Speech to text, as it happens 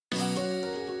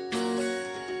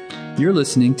You're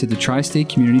listening to the Tri-State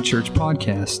Community Church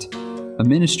Podcast, a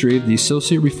ministry of the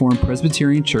Associate Reformed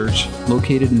Presbyterian Church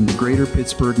located in the greater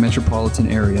Pittsburgh metropolitan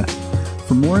area.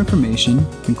 For more information,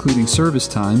 including service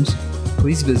times,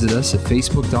 please visit us at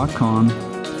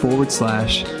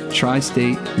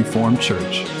facebook.com/Tri-State Reformed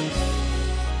Church.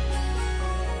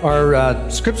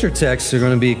 Our scripture texts are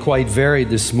going to be quite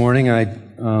varied this morning. I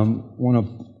want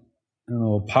to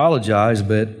apologize,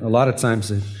 but a lot of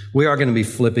times we are going to be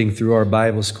flipping through our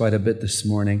Bibles quite a bit this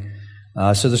morning.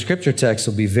 So the scripture text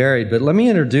will be varied. But let me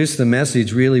introduce the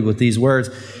message really with these words.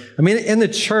 I mean, in the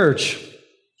church,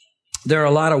 there are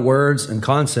a lot of words and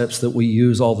concepts that we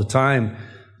use all the time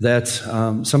that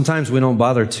sometimes we don't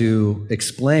bother to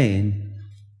explain.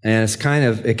 And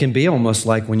it can be almost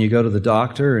like when you go to the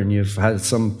doctor and you've had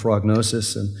some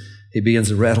prognosis and he begins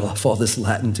to rattle off all this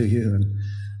Latin to you.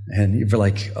 And you're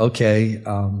like, okay,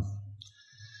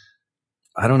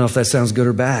 I don't know if that sounds good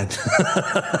or bad.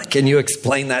 Can you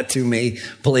explain that to me,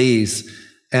 please?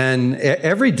 And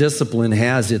every discipline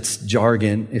has its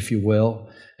jargon, if you will.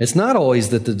 It's not always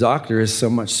that the doctor is so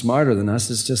much smarter than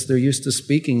us. It's just they're used to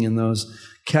speaking in those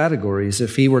categories.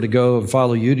 If he were to go and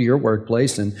follow you to your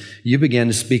workplace and you began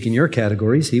to speak in your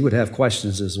categories, he would have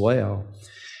questions as well.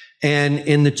 And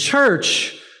in the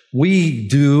church, we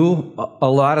do a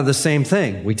lot of the same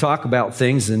thing. We talk about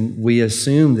things and we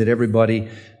assume that everybody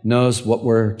knows what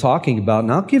we're talking about.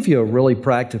 And I'll give you a really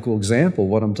practical example.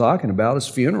 What I'm talking about is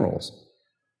funerals.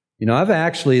 You know, I've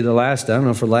actually for the last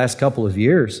couple of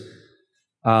years,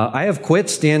 I have quit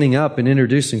standing up and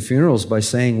introducing funerals by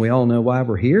saying we all know why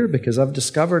we're here, because I've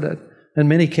discovered that in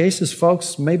many cases,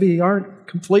 folks maybe aren't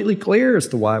completely clear as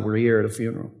to why we're here at a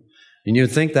funeral. And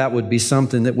you'd think that would be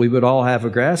something that we would all have a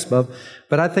grasp of.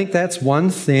 But I think that's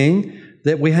one thing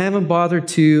that we haven't bothered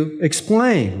to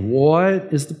explain.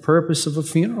 What is the purpose of a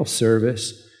funeral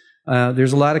service?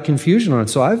 There's a lot of confusion on it.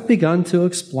 So I've begun to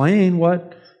explain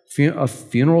what a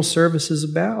funeral service is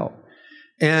about.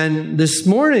 And this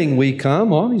morning we come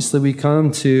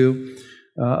to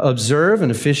observe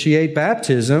and officiate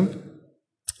baptism.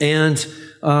 And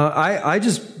I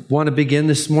just want to begin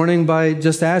this morning by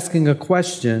just asking a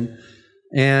question.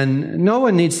 And no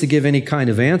one needs to give any kind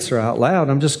of answer out loud.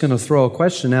 I'm just going to throw a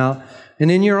question out. And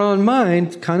in your own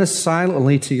mind, kind of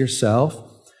silently to yourself,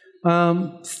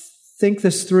 think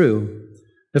this through.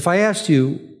 If I asked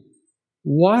you,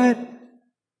 what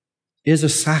is a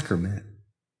sacrament?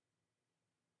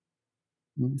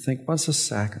 You think, what's a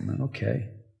sacrament? Okay.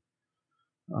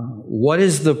 What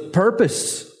is the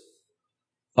purpose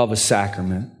of a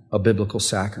sacrament, a biblical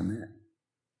sacrament?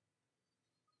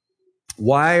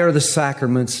 Why are the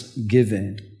sacraments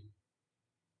given?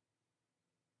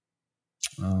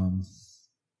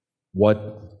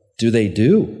 What do they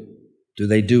do? Do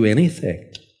they do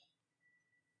anything?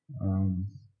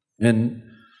 And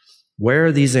where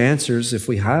are these answers, if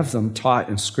we have them, taught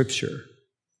in Scripture?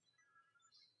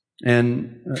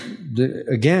 And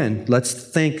again, let's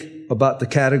think about the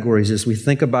categories. As we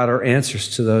think about our answers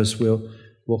to those, we'll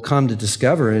come to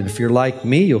discover it. If you're like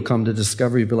me, you'll come to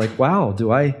discover, you'll be like, wow,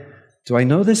 do I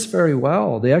know this very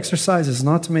well? The exercise is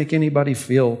not to make anybody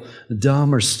feel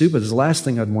dumb or stupid. It's the last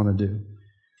thing I'd want to do.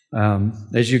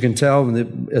 As you can tell,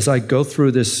 as I go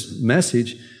through this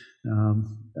message,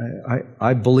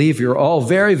 I believe you're all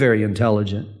very, very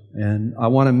intelligent, and I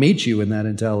want to meet you in that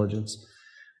intelligence.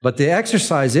 But the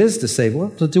exercise is to say,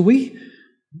 well, do we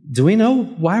know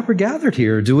why we're gathered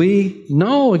here? Do we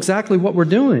know exactly what we're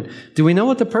doing? Do we know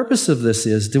what the purpose of this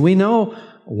is? Do we know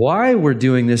why we're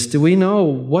doing this? Do we know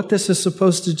what this is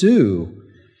supposed to do?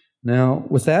 Now,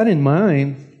 with that in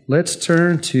mind, let's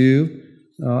turn to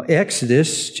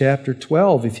Exodus chapter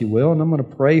 12, if you will, and I'm going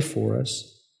to pray for us.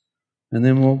 And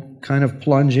then we'll kind of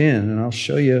plunge in, and I'll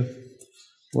show you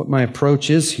what my approach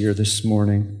is here this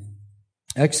morning.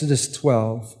 Exodus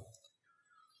 12.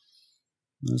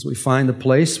 As we find a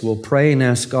place, we'll pray and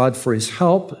ask God for His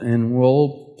help, and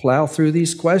we'll plow through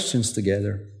these questions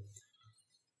together.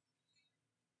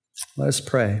 Let us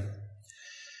pray.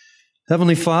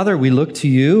 Heavenly Father, we look to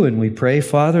You and we pray,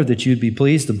 Father, that You'd be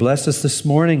pleased to bless us this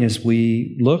morning as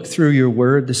we look through Your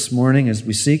Word this morning, as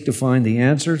we seek to find the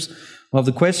answers of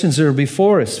the questions that are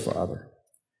before us, Father.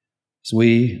 As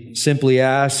we simply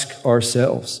ask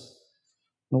ourselves,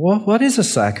 what is a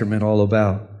sacrament all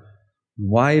about?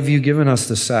 Why have You given us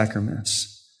the sacraments?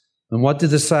 And what do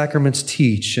the sacraments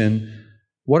teach? And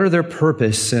what are their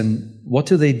purpose? And what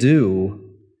do they do?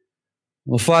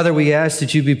 Well, Father, we ask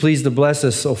that You be pleased to bless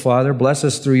us. Oh, Father, bless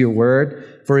us through Your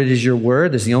Word, for it is Your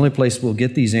Word that's the only place we'll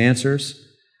get these answers.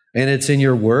 And it's in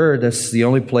Your Word that's the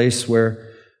only place where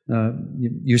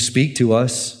You speak to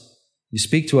us. You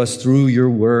speak to us through Your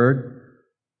Word.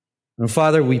 And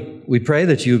Father, we pray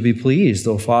that you would be pleased,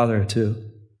 oh Father, to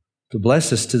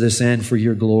bless us to this end for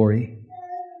your glory.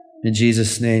 In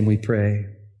Jesus' name we pray.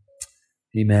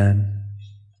 Amen.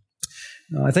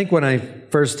 I think when I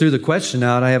first threw the question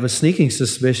out, I have a sneaking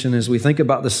suspicion as we think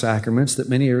about the sacraments that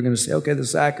many are going to say, okay, the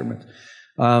sacrament.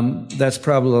 That's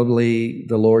probably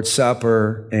the Lord's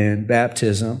Supper and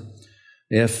baptism.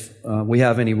 If we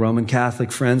have any Roman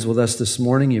Catholic friends with us this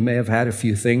morning, you may have had a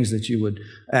few things that you would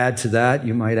add to that.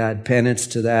 You might add penance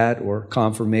to that, or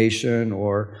confirmation,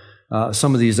 or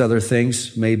some of these other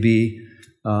things may be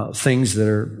things that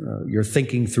are you're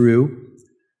thinking through.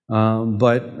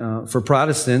 But for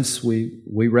Protestants,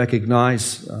 we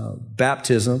recognize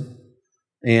baptism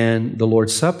and the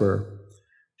Lord's Supper.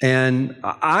 And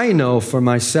I know for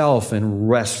myself in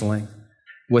wrestling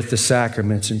with the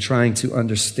sacraments and trying to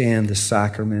understand the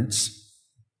sacraments,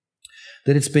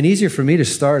 that it's been easier for me to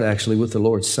start actually with the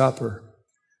Lord's Supper,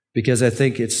 because I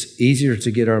think it's easier to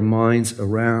get our minds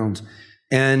around.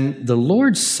 And the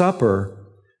Lord's Supper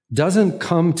doesn't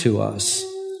come to us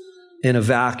in a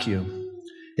vacuum.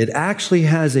 It actually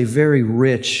has a very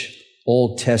rich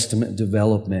Old Testament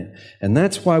development. And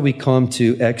that's why we come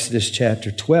to Exodus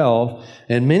chapter 12.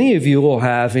 And many of you will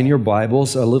have in your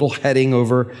Bibles a little heading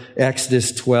over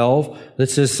Exodus 12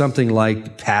 that says something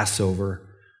like Passover.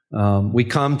 We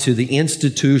come to the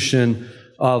institution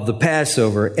of the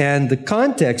Passover. And the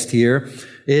context here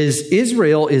is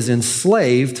Israel is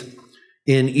enslaved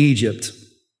in Egypt.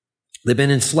 They've been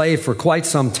enslaved for quite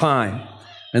some time.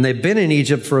 And they've been in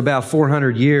Egypt for about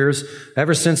 400 years,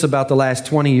 ever since about the last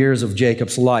 20 years of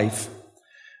Jacob's life.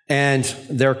 And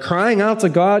they're crying out to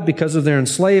God because of their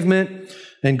enslavement.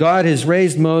 And God has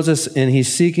raised Moses, and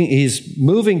he's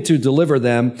moving to deliver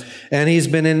them. And he's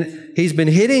been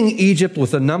hitting Egypt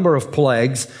with a number of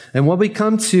plagues. And what we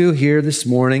come to here this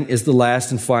morning is the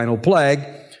last and final plague.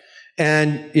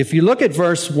 And if you look at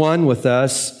verse 1 with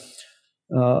us,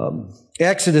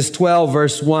 Exodus 12,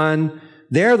 verse 1,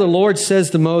 there the Lord says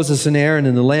to Moses and Aaron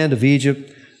in the land of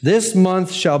Egypt, this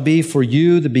month shall be for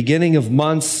you the beginning of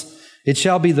months. It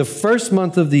shall be the first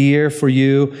month of the year for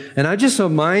you. And I just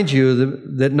remind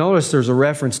you that notice there's a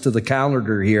reference to the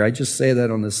calendar here. I just say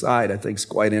that on the side. I think it's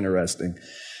quite interesting.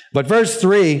 But verse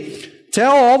 3,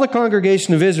 tell all the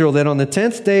congregation of Israel that on the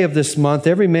 10th day of this month,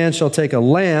 every man shall take a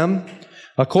lamb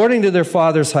according to their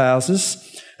father's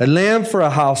houses, a lamb for a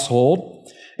household.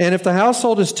 And if the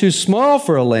household is too small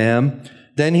for a lamb,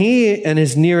 then he and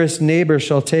his nearest neighbor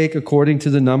shall take according to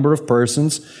the number of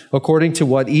persons, according to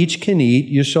what each can eat.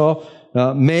 You shall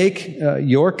make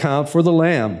your count for the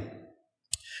lamb.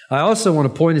 I also want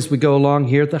to point as we go along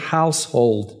here the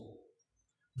household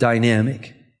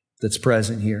dynamic that's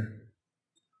present here.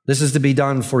 This is to be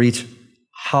done for each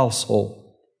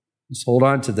household. Let's hold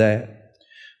on to that.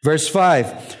 Verse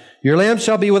 5, your lamb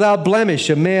shall be without blemish,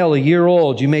 a male, a year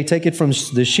old. You may take it from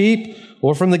the sheep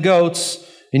or from the goats,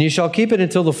 and you shall keep it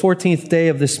until the 14th day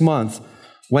of this month,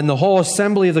 when the whole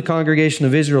assembly of the congregation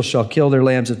of Israel shall kill their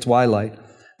lambs at twilight.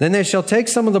 Then they shall take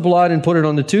some of the blood and put it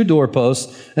on the 2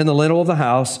 doorposts and the lintel of the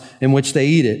house in which they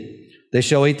eat it. They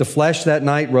shall eat the flesh that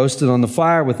night, roasted on the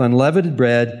fire with unleavened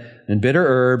bread and bitter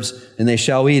herbs, and they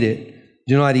shall eat it.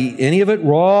 Do not eat any of it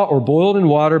raw or boiled in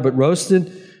water, but roasted,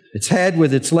 its head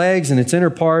with its legs and its inner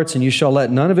parts, and you shall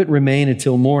let none of it remain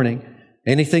until morning.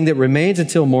 Anything that remains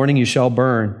until morning you shall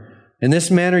burn. In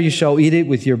this manner you shall eat it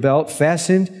with your belt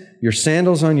fastened, your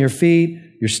sandals on your feet,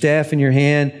 your staff in your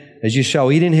hand, as you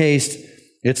shall eat in haste.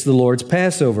 It's the Lord's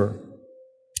Passover.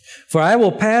 For I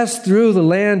will pass through the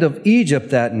land of Egypt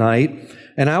that night,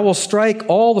 and I will strike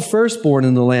all the firstborn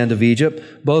in the land of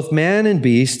Egypt, both man and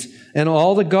beast, and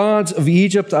all the gods of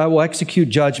Egypt I will execute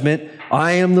judgment.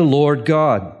 I am the Lord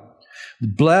God.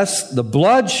 The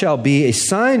blood shall be a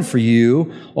sign for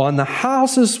you on the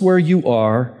houses where you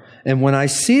are, and when I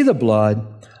see the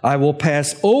blood, I will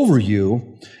pass over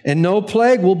you, and no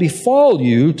plague will befall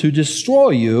you to destroy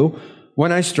you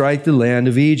when I strike the land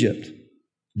of Egypt.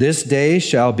 This day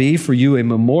shall be for you a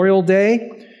memorial day,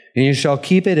 and you shall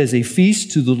keep it as a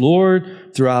feast to the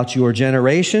Lord throughout your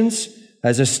generations,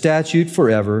 as a statute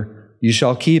forever. You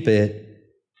shall keep it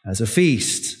as a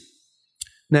feast.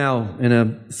 Now, in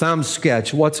a thumb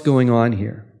sketch, what's going on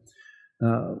here?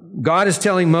 God is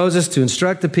telling Moses to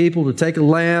instruct the people to take a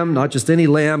lamb, not just any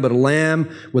lamb, but a lamb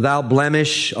without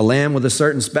blemish, a lamb with a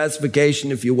certain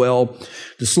specification, if you will,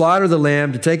 to slaughter the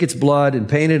lamb, to take its blood and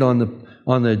paint it on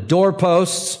the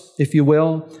doorposts, if you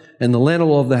will, and the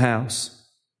lintel of the house.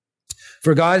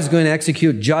 For God is going to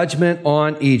execute judgment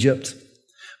on Egypt.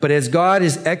 But as God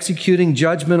is executing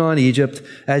judgment on Egypt,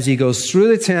 as he goes through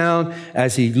the town,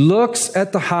 as he looks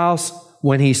at the house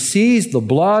when he sees the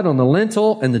blood on the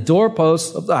lintel and the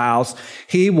doorposts of the house,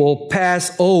 he will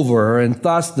pass over, and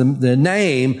thus the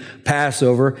name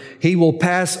Passover, he will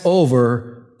pass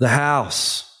over the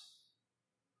house.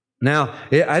 Now,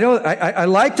 I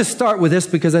like to start with this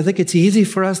because I think it's easy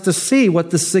for us to see what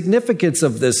the significance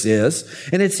of this is,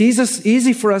 and it's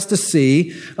easy for us to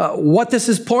see what this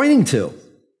is pointing to.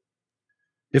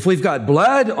 If we've got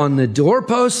blood on the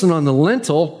doorposts and on the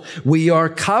lintel, we are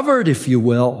covered, if you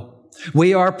will.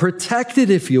 We are protected,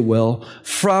 if you will,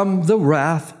 from the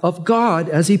wrath of God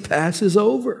as he passes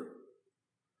over.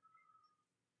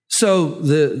 So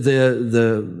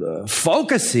the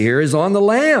focus here is on the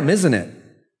Lamb, isn't it?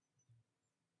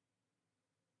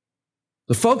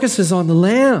 The focus is on the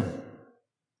Lamb.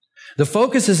 The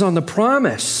focus is on the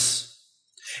promise.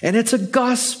 And it's a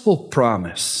gospel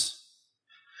promise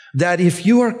that if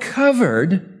you are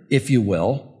covered, if you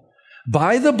will,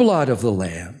 by the blood of the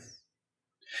Lamb,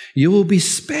 you will be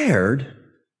spared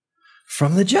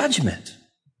from the judgment.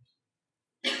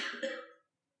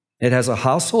 It has a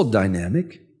household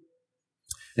dynamic,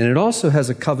 and it also has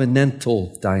a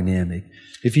covenantal dynamic.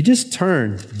 If you just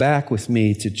turn back with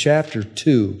me to chapter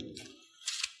 2,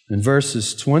 in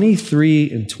verses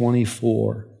 23 and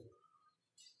 24.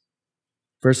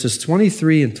 Verses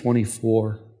 23 and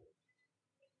 24.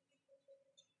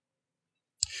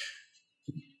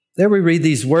 There we read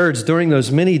these words, "During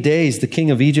those many days the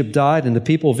king of Egypt died, and the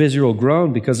people of Israel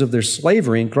groaned because of their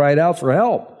slavery and cried out for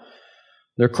help.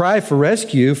 Their cry for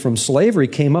rescue from slavery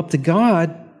came up to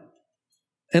God."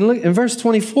 And look, in verse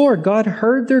 24, God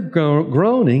heard their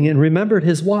groaning and remembered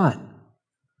his what?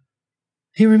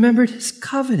 He remembered his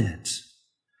covenant.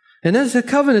 And as the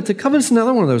covenant's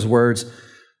another one of those words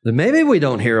that maybe we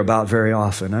don't hear about very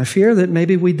often. I fear that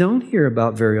maybe we don't hear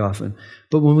about very often.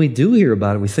 But when we do hear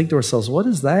about it, we think to ourselves, what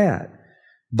is that?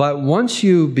 But once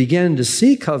you begin to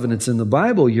see covenants in the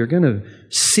Bible, you're going to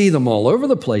see them all over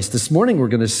the place. This morning, we're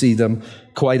going to see them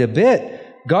quite a bit.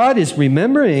 God is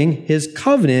remembering his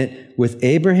covenant with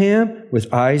Abraham,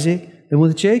 with Isaac, and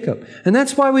with Jacob. And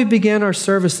that's why we began our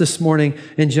service this morning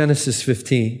in Genesis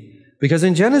 15. Because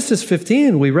in Genesis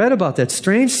 15, we read about that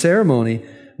strange ceremony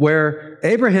where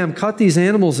Abraham cut these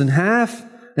animals in half,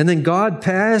 and then God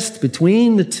passed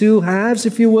between the two halves,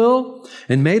 if you will,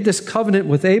 and made this covenant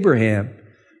with Abraham.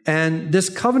 And this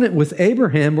covenant with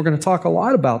Abraham, we're going to talk a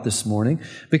lot about this morning,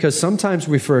 because sometimes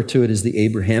we refer to it as the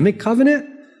Abrahamic covenant.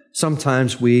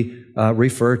 Sometimes we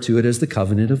refer to it as the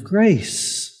covenant of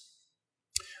grace.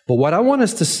 But what I want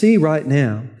us to see right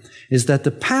now is that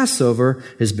the Passover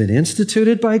has been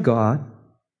instituted by God,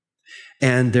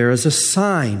 and there is a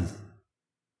sign.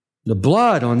 The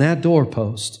blood on that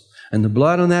doorpost and the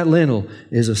blood on that lintel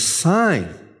is a sign.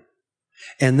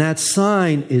 And that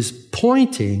sign is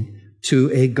pointing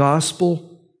to a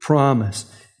gospel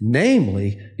promise.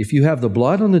 Namely, if you have the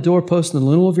blood on the doorpost and the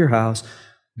lintel of your house,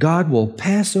 God will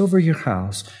pass over your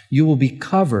house. You will be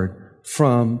covered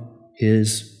from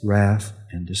his wrath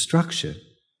and destruction.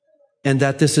 And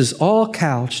that this is all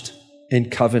couched in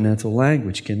covenantal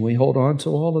language. Can we hold on to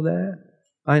all of that?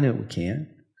 I know we can.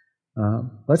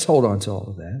 Let's hold on to all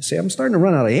of that. See, I'm starting to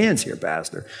run out of hands here,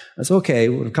 Pastor. That's okay.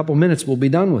 In a couple minutes, we'll be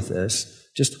done with this.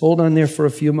 Just hold on there for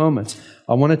a few moments.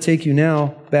 I want to take you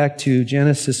now back to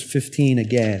Genesis 15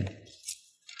 again.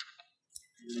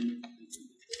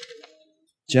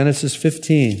 Genesis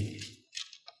 15.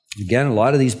 Again, a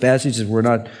lot of these passages we're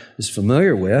not as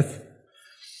familiar with.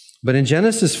 But in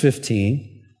Genesis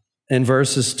 15, in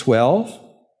verses 12,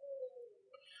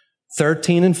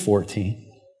 13, and 14,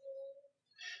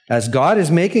 as God is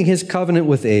making his covenant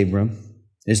with Abram,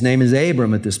 his name is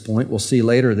Abram at this point. We'll see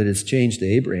later that it's changed to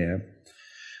Abraham.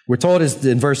 We're told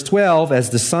in verse 12, as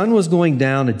the sun was going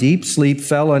down, a deep sleep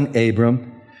fell on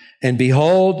Abram, and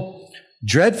behold,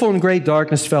 dreadful and great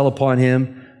darkness fell upon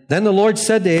him. Then the Lord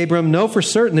said to Abram, know for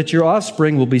certain that your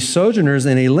offspring will be sojourners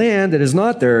in a land that is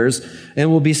not theirs,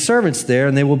 and will be servants there,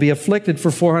 and they will be afflicted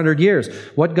for 400 years.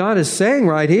 What God is saying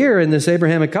right here in this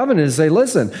Abrahamic covenant is say,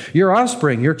 listen, your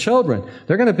offspring, your children,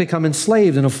 they're going to become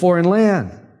enslaved in a foreign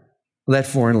land. That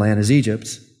foreign land is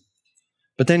Egypt.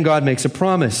 But then God makes a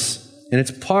promise. And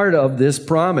it's part of this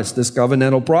promise, this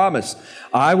covenantal promise.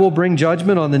 I will bring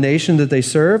judgment on the nation that they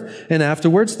serve, and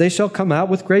afterwards they shall come out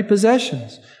with great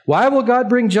possessions. Why will God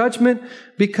bring judgment?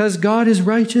 Because God is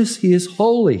righteous. He is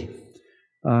holy.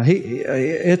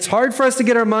 It's hard for us to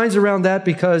get our minds around that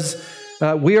because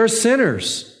we are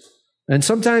sinners. And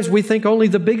sometimes we think only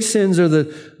the big sins are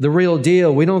the real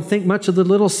deal. We don't think much of the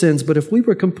little sins. But if we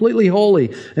were completely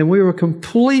holy and we were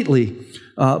completely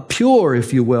pure,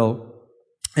 if you will,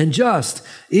 and just,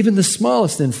 even the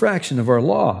smallest infraction of our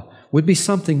law would be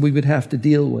something we would have to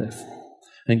deal with.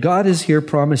 And God is here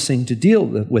promising to deal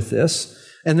with this.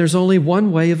 And there's only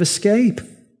one way of escape,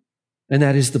 and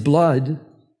that is the blood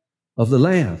of the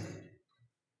Lamb.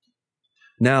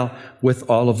 Now, with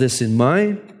all of this in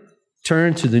mind,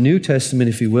 turn to the New Testament,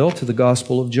 if you will, to the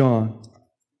Gospel of John.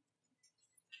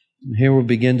 And here we'll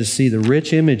begin to see the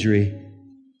rich imagery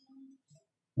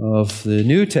of the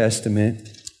New Testament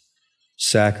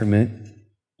sacrament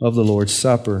of the Lord's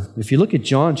Supper. If you look at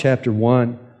John chapter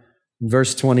 1,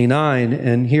 verse 29,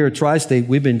 and here at Tri-State,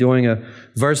 we've been doing a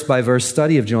verse-by-verse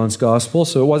study of John's Gospel,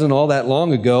 so it wasn't all that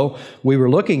long ago we were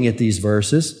looking at these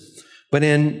verses. But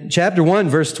in chapter 1,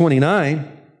 verse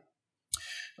 29,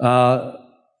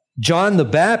 John the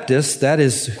Baptist, that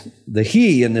is the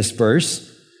he in this verse,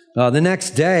 the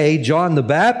next day, John the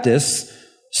Baptist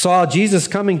saw Jesus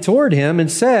coming toward him and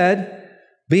said,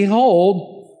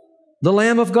 "Behold, the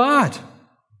Lamb of God."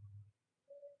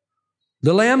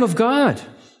 The Lamb of God.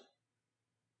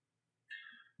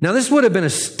 Now, this would have been a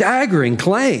staggering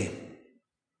claim.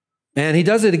 And he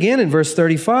does it again in verse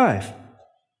 35.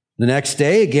 The next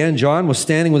day, again, John was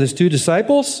standing with his 2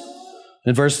 disciples.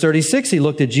 In verse 36, he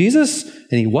looked at Jesus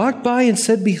and he walked by and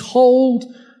said, "Behold,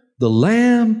 the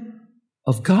Lamb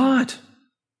of God."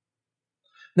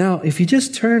 Now, if you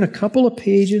just turn a couple of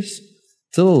pages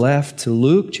to the left to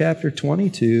Luke chapter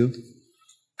 22,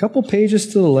 a couple pages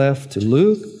to the left to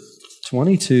Luke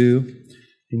 22,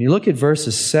 and you look at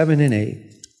verses 7 and 8.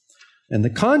 And the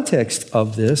context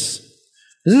of this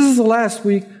is the last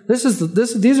week. These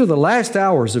are the last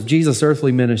hours of Jesus'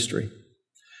 earthly ministry.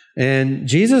 And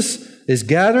Jesus is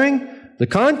gathering the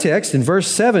context in verse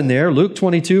 7 there, Luke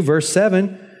 22, verse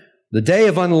 7, the day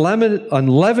of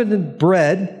unleavened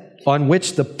bread on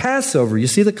which the Passover, you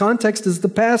see the context is the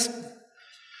Passover,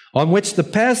 on which the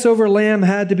Passover lamb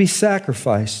had to be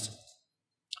sacrificed.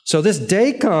 So this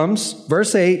day comes,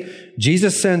 verse 8,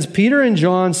 Jesus sends Peter and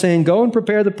John saying, "Go and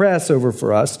prepare the Passover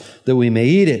for us that we may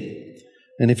eat it."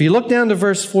 And if you look down to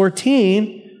verse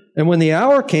 14, "And when the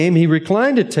hour came, he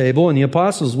reclined at table and the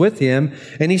apostles with him.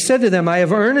 And he said to them, I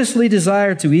have earnestly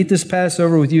desired to eat this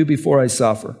Passover with you before I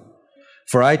suffer.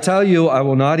 For I tell you, I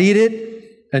will not eat it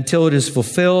until it is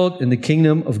fulfilled in the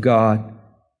kingdom of God."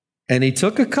 And he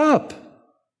took a cup.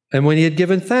 And when he had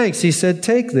given thanks, he said,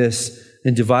 "Take this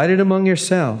and divide it among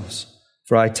yourselves.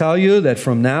 For I tell you that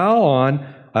from now on,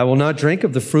 I will not drink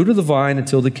of the fruit of the vine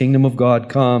until the kingdom of God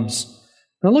comes."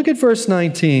 Now look at verse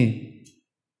 19.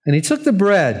 "And he took the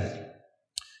bread,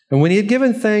 and when he had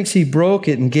given thanks, he broke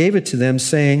it and gave it to them,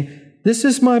 saying, This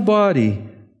is my body,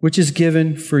 which is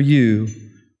given for you.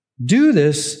 Do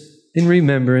this in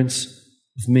remembrance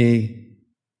of me."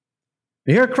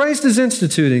 Here Christ is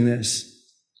instituting this.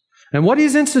 And what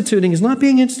he's instituting is not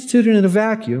being instituted in a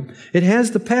vacuum. It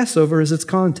has the Passover as its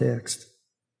context.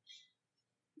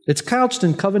 It's couched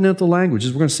in covenantal language,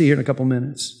 as we're going to see here in a couple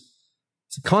minutes.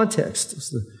 It's the context. It's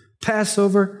the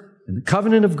Passover and the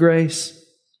covenant of grace.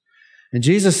 And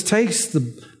Jesus takes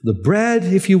the bread,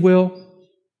 if you will,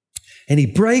 and he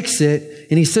breaks it,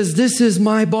 and he says, "This is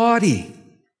my body."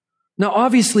 Now,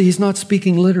 obviously, he's not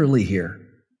speaking literally here.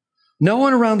 No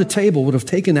one around the table would have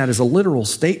taken that as a literal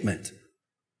statement.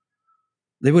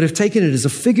 They would have taken it as a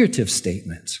figurative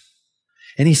statement.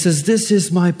 And he says, "This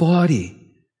is my body,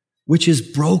 which is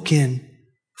broken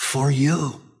for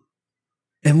you."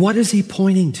 And what is he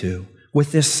pointing to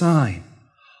with this sign?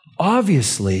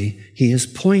 Obviously, he is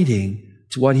pointing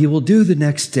to what he will do the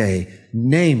next day,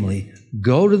 namely,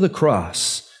 go to the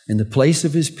cross in the place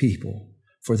of his people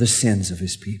for the sins of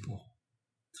his people.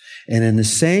 And in the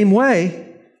same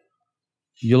way,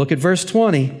 you look at verse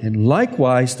 20, "And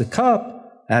likewise the cup,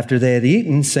 after they had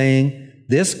eaten, saying,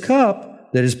 This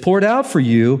cup that is poured out for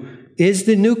you is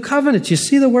the new covenant." You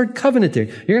see the word covenant there.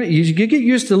 You get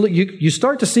used to, you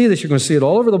start to see this, you're going to see it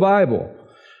all over the Bible.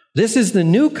 "This is the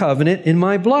new covenant in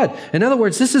my blood." In other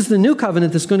words, this is the new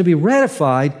covenant that's going to be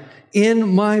ratified in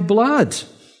my blood.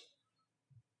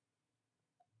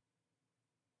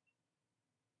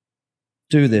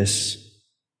 Do this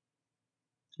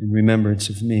in remembrance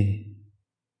of me.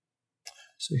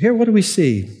 So here, what do we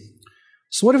see?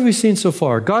 So what have we seen so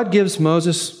far? God gives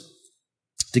Moses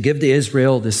to give to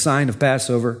Israel this sign of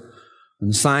Passover. And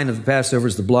the sign of the Passover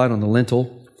is the blood on the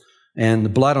lintel. And the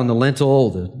blood on the lintel,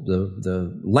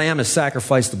 the lamb is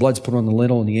sacrificed, the blood's put on the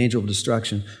lintel, and the angel of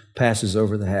destruction passes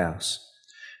over the house.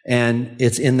 And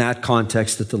it's in that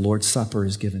context that the Lord's Supper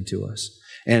is given to us.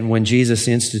 And when Jesus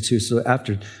institutes,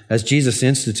 as Jesus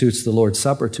institutes the Lord's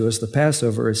Supper to us, the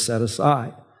Passover is set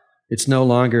aside. It's no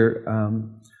longer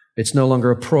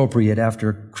appropriate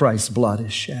after Christ's blood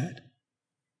is shed.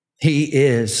 He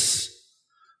is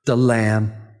the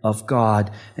Lamb of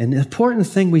God. And the important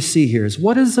thing we see here is,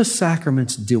 what is the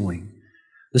sacraments doing?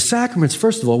 The sacraments,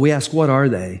 first of all, we ask, what are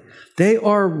they? They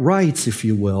are rites, if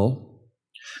you will,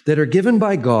 that are given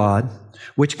by God,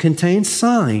 which contain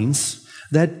signs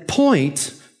that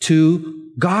point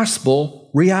to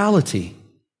gospel reality.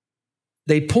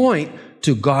 They point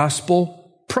to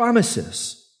gospel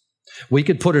promises. We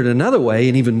could put it another way,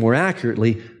 and even more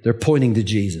accurately, they're pointing to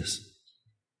Jesus.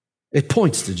 It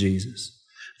points to Jesus.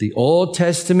 The Old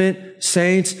Testament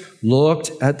saints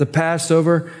looked at the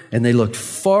Passover, and they looked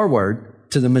forward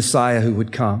to the Messiah who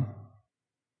would come.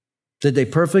 Did they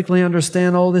perfectly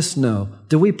understand all this? No.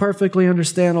 Do we perfectly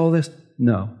understand all this?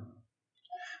 No.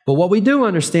 But what we do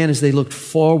understand is they looked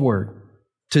forward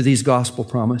to these gospel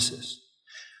promises.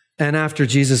 And after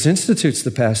Jesus institutes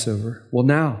the Passover,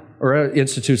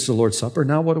 institutes the Lord's Supper,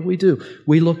 now what do?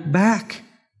 We look back.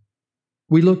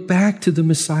 We look back to the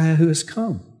Messiah who has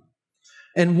come.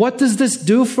 And what does this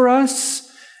do for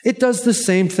us? It does the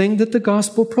same thing that the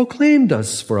gospel proclaimed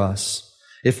does for us.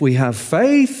 If we have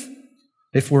faith,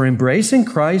 if we're embracing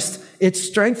Christ, it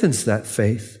strengthens that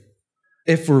faith.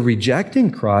 If we're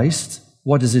rejecting Christ,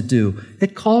 what does it do?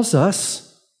 It calls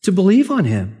us to believe on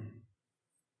Him.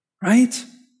 Right?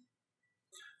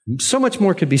 So much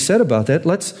more could be said about that.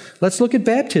 Let's look at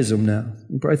baptism now.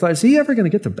 You probably thought, is he ever going to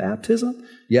get to baptism?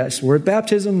 Yes, we're at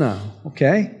baptism now.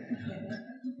 Okay?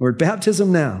 We're at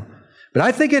baptism now. But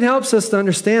I think it helps us to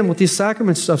understand what these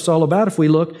sacrament stuff's all about if we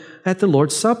look at the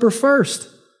Lord's Supper first.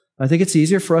 I think it's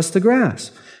easier for us to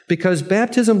grasp because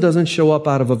baptism doesn't show up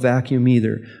out of a vacuum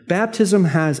either. Baptism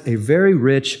has a very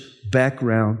rich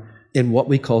background in what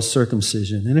we call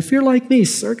circumcision. And if you're like me,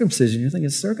 circumcision, you're thinking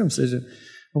circumcision.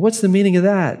 Well, what's the meaning of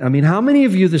that? I mean, how many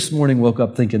of you this morning woke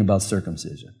up thinking about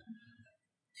circumcision?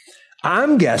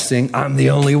 I'm guessing I'm the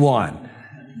only one.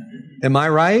 Am I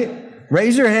right?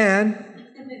 Raise your hand.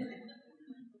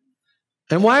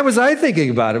 And why was I thinking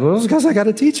about it? Well, it was because I got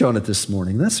to teach on it this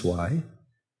morning. That's why.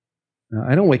 Now,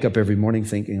 I don't wake up every morning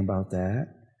thinking about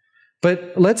that.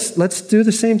 But let's do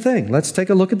the same thing. Let's take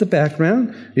a look at the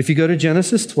background. If you go to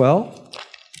Genesis 12,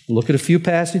 look at a few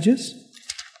passages.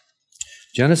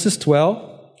 Genesis 12.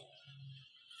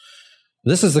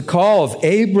 This is the call of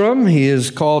Abram. He is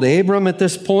called Abram at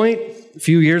this point. A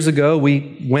few years ago,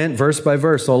 we went verse by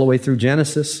verse all the way through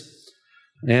Genesis.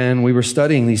 And we were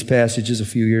studying these passages a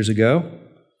few years ago.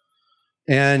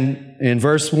 And in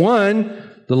verse 1,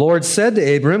 the Lord said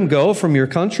to Abram, "Go from your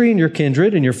country and your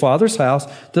kindred and your father's house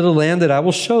to the land that I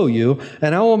will show you,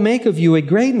 and I will make of you a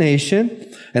great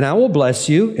nation, and I will bless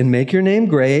you and make your name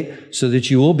great so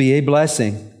that you will be a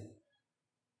blessing."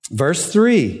 Verse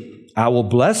 3, "I will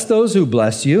bless those who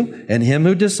bless you, and him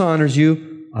who dishonors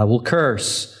you, I will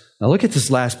curse." Now look at this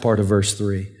last part of verse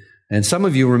 3. And some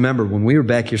of you remember when we were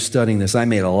back here studying this, I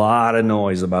made a lot of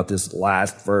noise about this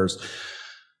last verse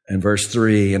and verse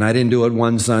 3. And I didn't do it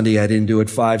one Sunday. I didn't do it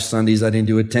 5 Sundays. I didn't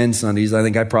do it 10 Sundays. I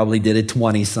think I probably did it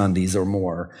 20 Sundays or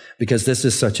more because this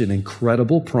is such an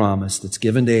incredible promise that's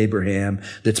given to Abraham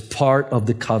that's part of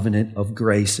the covenant of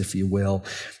grace, if you will.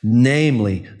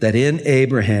 Namely, that in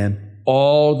Abraham,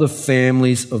 all the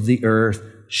families of the earth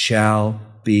shall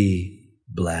be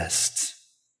blessed.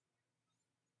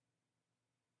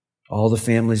 All the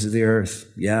families of the earth,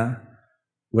 yeah?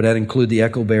 Would that include the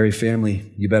Eccleberry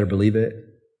family? You better believe it.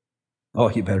 Oh,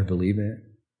 you better believe it.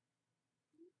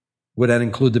 Would that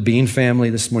include the Bean family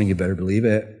this morning? You better believe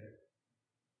it.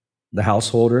 The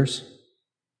householders.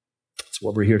 That's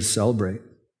what we're here to celebrate.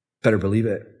 Better believe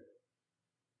it.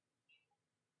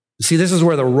 See, this is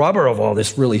where the rubber of all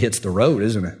this really hits the road,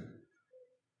 isn't it?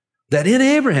 That in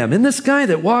Abraham, in this guy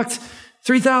that walked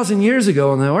 3,000 years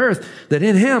ago on the earth, that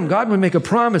in him, God would make a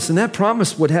promise, and that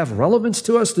promise would have relevance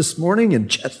to us this morning in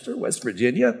Chester, West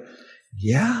Virginia.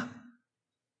 Yeah.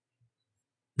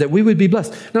 That we would be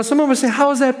blessed. Now, some of us say, how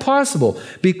is that possible?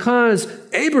 Because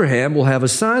Abraham will have a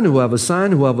son, who will have a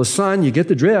son, who will have a son. You get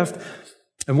the drift.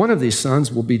 And one of these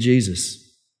sons will be Jesus.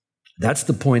 That's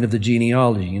the point of the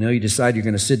genealogy. You know, you decide you're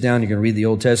going to sit down, you're going to read the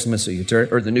Old Testament, so you turn,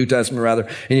 or the New Testament rather,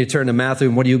 and you turn to Matthew,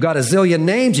 and what do you got? A zillion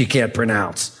names you can't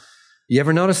pronounce. You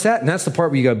ever notice that? And that's the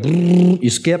part where you go, you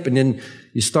skip, and then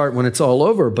you start when it's all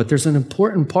over. But there's an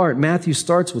important part. Matthew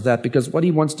starts with that because what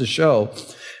he wants to show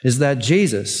is that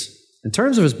Jesus, in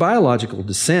terms of his biological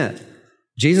descent,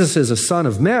 Jesus is a son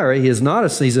of Mary. He's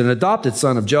an adopted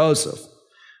son of Joseph.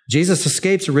 Jesus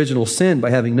escapes original sin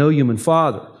by having no human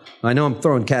father. I know I'm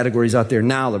throwing categories out there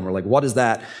now that we're like, what is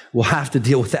that? We'll have to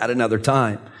deal with that another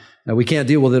time. Now, we can't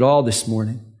deal with it all this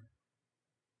morning.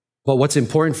 But what's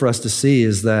important for us to see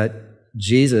is that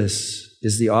Jesus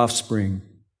is the offspring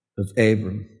of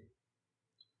Abram,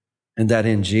 and that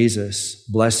in Jesus,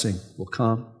 blessing will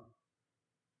come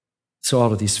to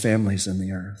all of these families in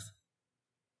the earth.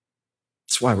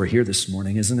 That's why we're here this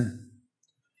morning, isn't it?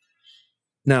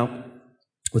 Now,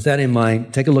 with that in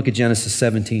mind, take a look at Genesis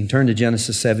 17. Turn to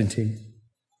Genesis 17.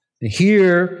 And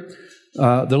here,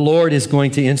 the Lord is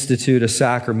going to institute a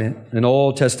sacrament, an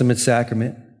Old Testament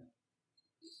sacrament.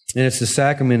 And it's the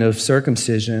sacrament of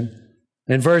circumcision.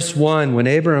 In verse 1, when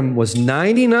Abram was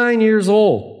 99 years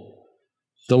old,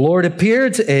 the Lord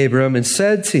appeared to Abram and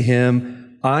said to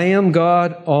him, I am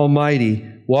God Almighty.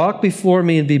 Walk before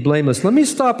me and be blameless. Let me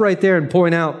stop right there and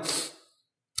point out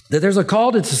that there's a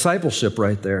call to discipleship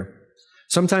right there.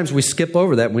 Sometimes we skip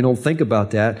over that and we don't think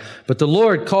about that. But the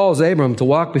Lord calls Abram to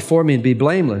walk before me and be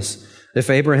blameless. If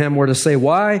Abraham were to say,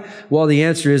 why? Well, the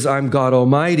answer is, I'm God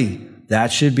Almighty.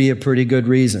 That should be a pretty good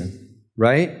reason,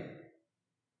 right?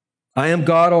 I am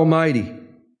God Almighty.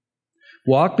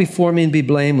 Walk before me and be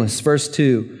blameless. Verse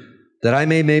 2, that I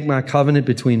may make my covenant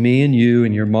between me and you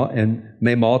and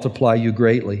may multiply you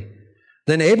greatly.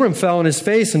 Then Abram fell on his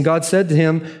face, and God said to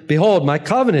him, behold, my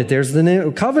covenant, there's the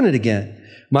name, covenant again.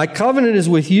 My covenant is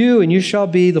with you, and you shall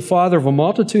be the father of a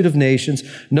multitude of nations.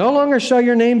 No longer shall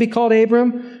your name be called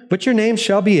Abram, but your name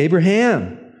shall be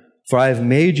Abraham. For I have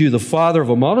made you the father of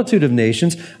a multitude of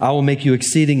nations. I will make you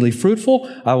exceedingly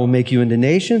fruitful. I will make you into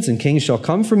nations, and kings shall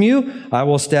come from you. I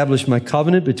will establish my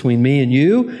covenant between me and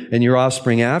you and your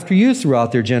offspring after you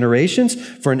throughout their generations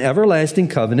for an everlasting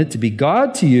covenant to be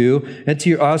God to you and to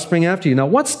your offspring after you. Now,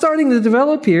 what's starting to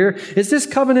develop here is this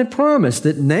covenant promise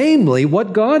that, namely,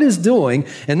 what God is doing,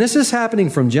 and this is happening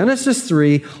from Genesis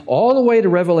 3 all the way to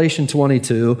Revelation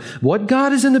 22, what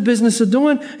God is in the business of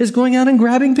doing is going out and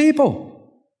grabbing people.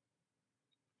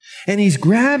 And he's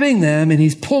grabbing them and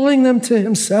he's pulling them to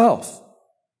himself.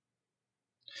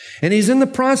 And he's in the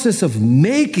process of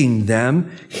making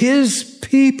them his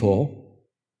people.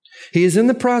 He is in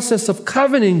the process of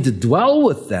covenanting to dwell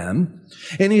with them.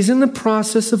 And he's in the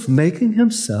process of making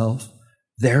himself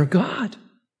their God.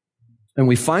 And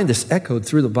we find this echoed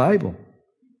through the Bible.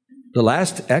 The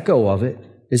last echo of it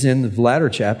is in the latter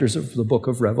chapters of the book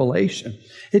of Revelation.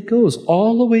 It goes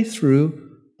all the way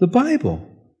through the Bible.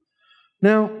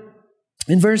 Now,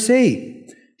 in verse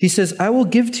 8, he says, I will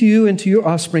give to you and to your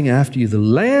offspring after you the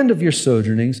land of your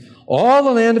sojournings, all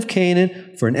the land of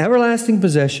Canaan, for an everlasting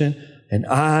possession, and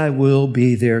I will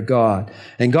be their God.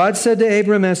 And God said to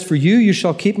Abram, as for you, you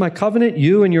shall keep my covenant,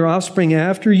 you and your offspring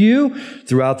after you,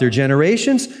 throughout their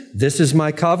generations. This is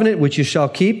my covenant which you shall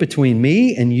keep between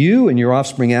me and you and your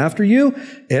offspring after you.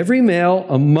 Every male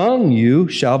among you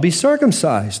shall be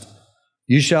circumcised.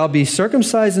 You shall be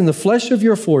circumcised in the flesh of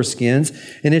your foreskins,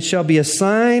 and it shall be a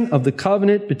sign of the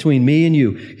covenant between me and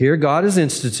you. Here God is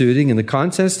instituting, in the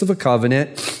context of a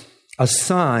covenant, a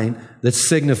sign that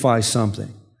signifies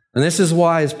something. And this is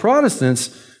why, as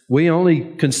Protestants, we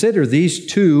only consider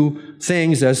these two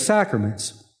things as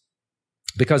sacraments,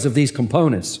 because of these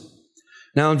components.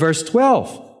 Now in verse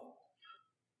 12,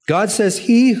 God says,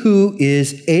 he who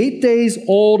is 8 days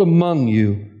old among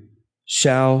you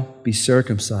shall be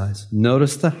circumcised.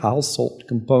 Notice the household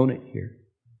component here.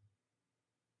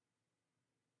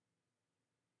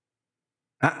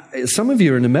 Some of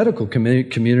you are in the medical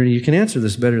community. You can answer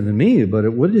this better than me, but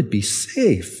would it be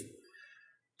safe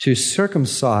to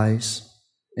circumcise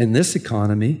in this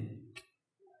economy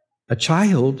a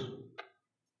child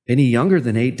any younger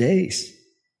than 8 days?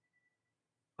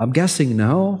 I'm guessing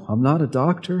no. I'm not a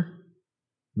doctor,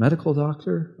 medical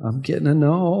doctor. I'm getting a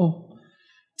no.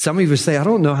 Some of you say, I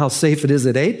don't know how safe it is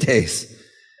at 8 days.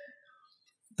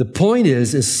 The point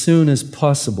is, as soon as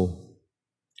possible,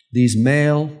 these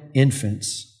male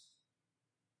infants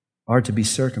are to be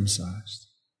circumcised.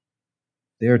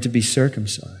 They are to be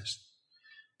circumcised.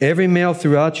 Every male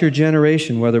throughout your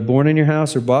generation, whether born in your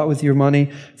house or bought with your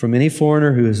money from any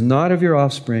foreigner who is not of your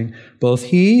offspring, both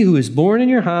he who is born in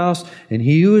your house and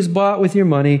he who is bought with your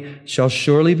money shall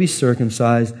surely be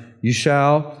circumcised.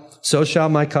 So shall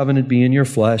my covenant be in your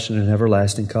flesh, and an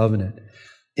everlasting covenant.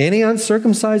 Any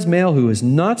uncircumcised male who is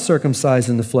not circumcised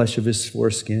in the flesh of his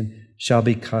foreskin shall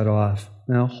be cut off.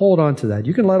 Now, hold on to that.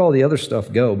 You can let all the other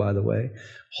stuff go, by the way.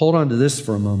 Hold on to this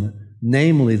for a moment,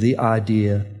 namely the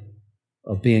idea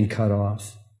of being cut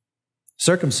off.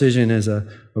 Circumcision is a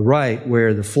rite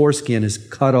where the foreskin is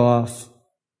cut off.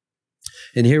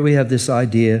 And here we have this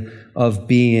idea of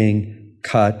being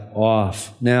cut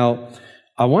off. Now,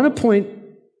 I want to point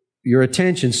your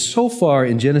attention so far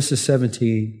in Genesis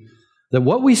 17 that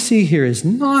what we see here is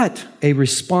not a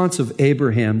response of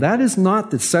Abraham. That is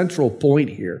not the central point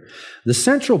here. The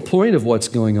central point of what's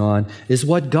going on is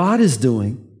what God is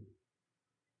doing.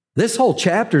 This whole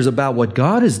chapter is about what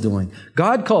God is doing.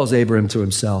 God calls Abraham to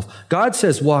himself. God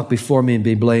says, walk before me and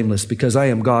be blameless because I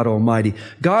am God Almighty.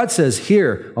 God says,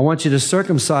 here, I want you to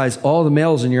circumcise all the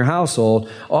males in your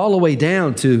household, all the way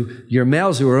down to your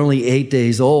males who are only 8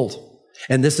 days old.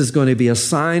 And this is going to be a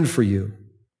sign for you.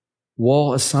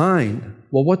 Well, a sign.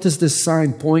 Well, what does this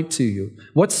sign point to you?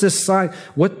 What's this sign?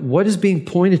 What is being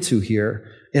pointed to here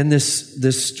in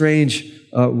this strange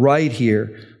rite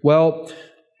here? Well,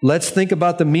 let's think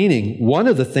about the meaning. One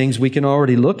of the things we can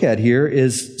already look at here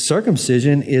is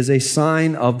circumcision is a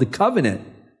sign of the covenant.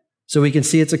 So we can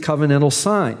see it's a covenantal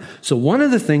sign. So one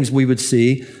of the things we would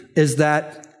see is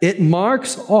that it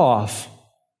marks off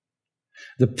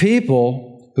the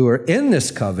people who are in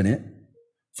this covenant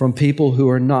from people who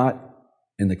are not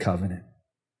in the covenant.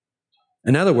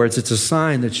 In other words, it's a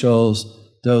sign that shows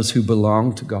those who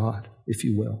belong to God, if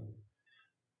you will,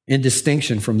 in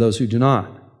distinction from those who do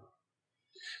not.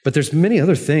 But there's many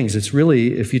other things. It's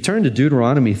really, if you turn to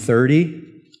Deuteronomy 30,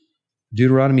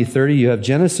 you have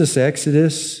Genesis,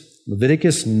 Exodus,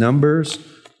 Leviticus, Numbers,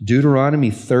 Deuteronomy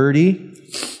 30.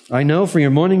 I know for your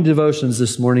morning devotions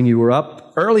this morning, you were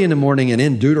up early in the morning and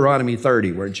in Deuteronomy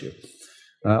 30, weren't you?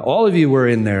 All of you were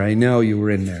in there. I know you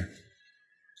were in there.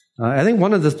 I think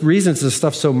one of the reasons this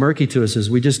stuff's so murky to us is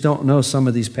we just don't know some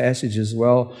of these passages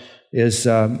well as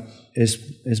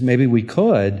maybe we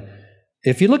could.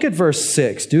 If you look at verse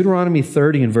 6, Deuteronomy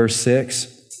 30 and verse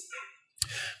 6,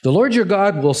 the Lord your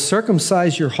God will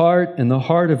circumcise your heart and the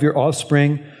heart of your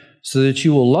offspring so that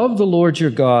you will love the Lord your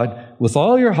God with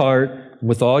all your heart and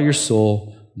with all your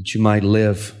soul, that you might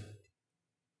live.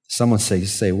 Someone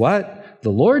say what?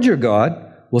 The Lord your God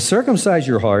will circumcise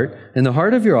your heart and the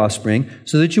heart of your offspring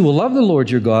so that you will love the Lord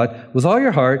your God with all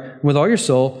your heart and with all your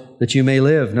soul, that you may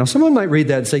live. Now, someone might read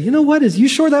that and say, you know what? Is you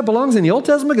sure that belongs in the Old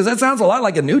Testament? Because that sounds a lot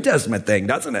like a New Testament thing,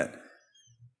 doesn't it?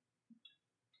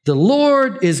 The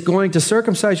Lord is going to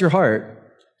circumcise your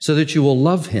heart so that you will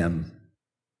love Him.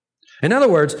 In other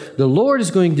words, the Lord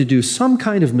is going to do some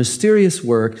kind of mysterious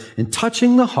work in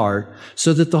touching the heart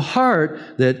so that the heart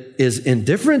that is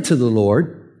indifferent to the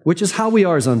Lord, which is how we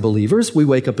are as unbelievers. We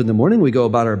wake up in the morning, we go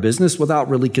about our business without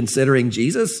really considering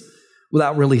Jesus,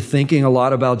 without really thinking a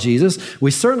lot about Jesus.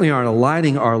 We certainly aren't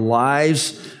aligning our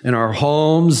lives and our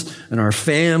homes and our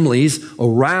families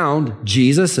around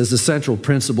Jesus as the central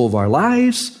principle of our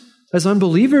lives. As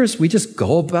unbelievers, we just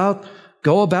go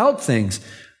about things.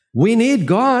 We need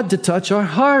God to touch our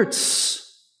hearts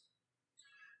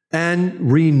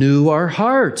and renew our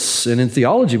hearts. And in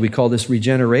theology, we call this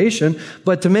regeneration.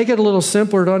 But to make it a little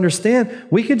simpler to understand,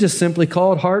 we could just simply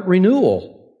call it heart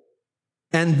renewal.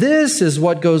 And this is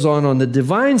what goes on the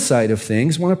divine side of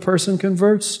things when a person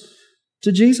converts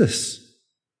to Jesus.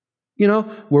 You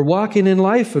know, we're walking in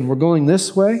life and we're going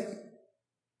this way.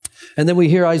 And then we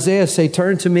hear Isaiah say,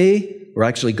 turn to me. Or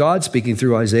actually God speaking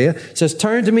through Isaiah says,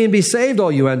 turn to me and be saved,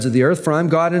 all you ends of the earth, for I'm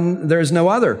God and there is no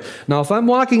other. Now, if I'm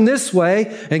walking this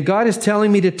way and God is telling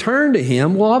me to turn to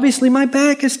Him, well, obviously my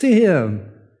back is to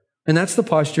Him. And that's the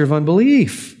posture of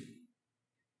unbelief.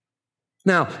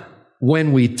 Now,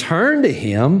 when we turn to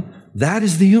Him, that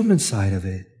is the human side of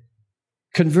it.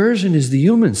 Conversion is the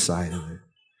human side of it.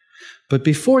 But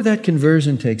before that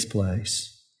conversion takes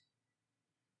place,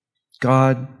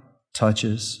 God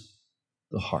touches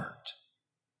the heart,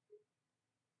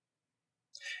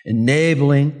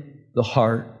 enabling the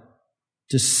heart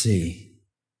to see,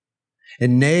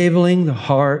 enabling the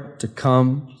heart to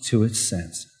come to its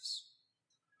senses.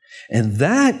 And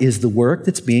that is the work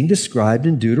that's being described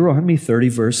in Deuteronomy 30,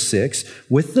 verse 6,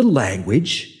 with the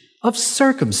language of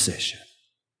circumcision.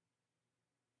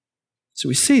 So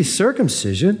we see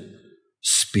circumcision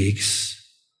speaks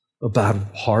about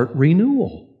heart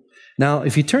renewal. Now,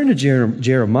 if you turn to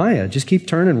Jeremiah, just keep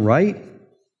turning right.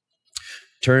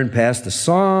 Turn past the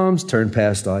Psalms, turn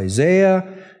past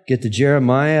Isaiah, get to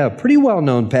Jeremiah, a pretty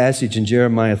well-known passage in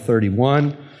Jeremiah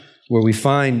 31, where we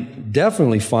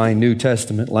definitely find New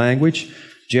Testament language.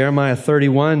 Jeremiah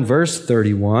 31, verse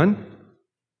 31.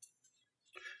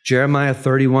 Jeremiah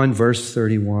 31, verse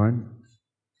 31.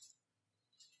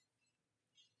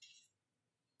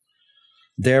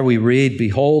 There we read,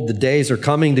 behold, the days are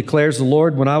coming, declares the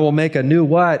Lord, when I will make a new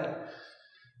what?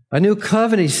 A new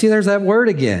covenant. You see, there's that word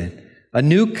again. A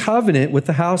new covenant with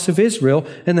the house of Israel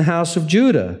and the house of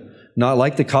Judah. Not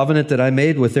like the covenant that I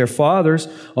made with their fathers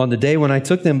on the day when I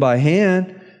took them by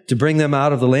hand to bring them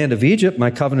out of the land of Egypt,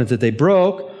 my covenant that they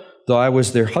broke, though I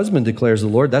was their husband, declares the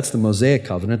Lord. That's the Mosaic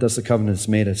covenant. That's the covenant that's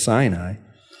made at Sinai.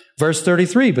 Verse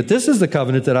 33, but this is the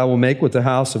covenant that I will make with the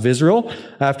house of Israel.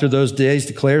 After those days,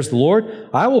 declares the Lord,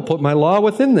 I will put my law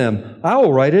within them. I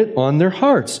will write it on their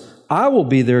hearts. I will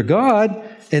be their God,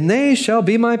 and they shall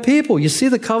be my people. You see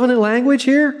the covenant language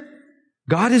here?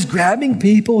 God is grabbing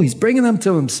people. He's bringing them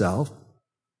to himself.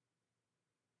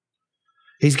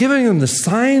 He's giving them the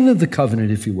sign of the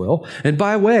covenant, if you will. And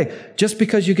by the way, just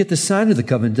because you get the sign of the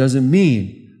covenant doesn't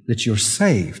mean that you're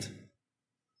saved.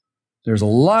 There's a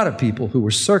lot of people who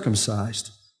were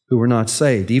circumcised who were not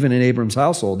saved. Even in Abram's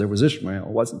household, there was Ishmael,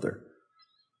 wasn't there?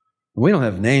 We don't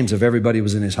have names of everybody who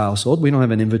was in his household. We don't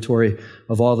have an inventory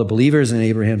of all the believers in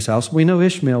Abraham's house. We know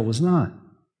Ishmael was not.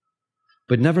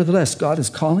 But nevertheless, God is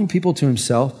calling people to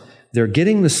himself. They're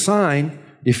getting the sign,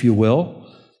 if you will,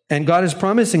 and God is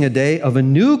promising a day of a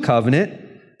new covenant,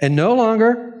 and no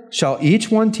longer shall each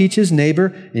one teach his neighbor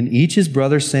and each his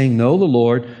brother, saying, know the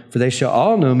Lord, for they shall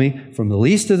all know me, from the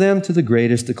least of them to the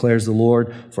greatest, declares the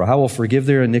Lord. For I will forgive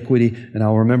their iniquity, and I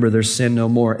will remember their sin no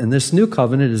more. And this new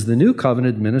covenant is the new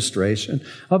covenant administration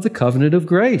of the covenant of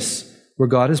grace, where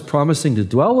God is promising to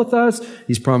dwell with us.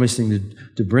 He's promising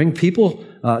to bring people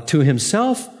to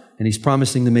himself, and he's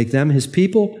promising to make them his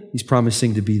people. He's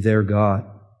promising to be their God.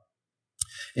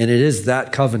 And it is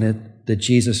that covenant that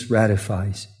Jesus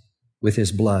ratifies with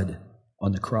his blood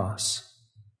on the cross.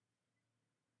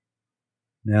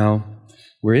 Now,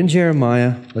 we're in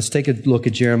Jeremiah. Let's take a look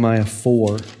at Jeremiah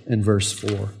 4 and verse 4.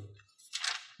 We're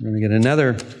going to get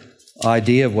another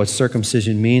idea of what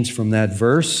circumcision means from that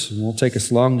verse. It won't take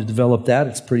us long to develop that.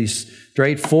 It's pretty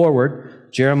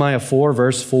straightforward. Jeremiah 4,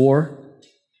 verse 4.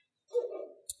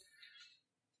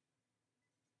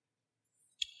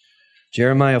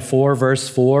 Jeremiah 4, verse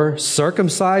 4.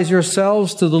 Circumcise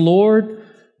yourselves to the Lord.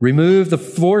 Remove the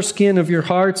foreskin of your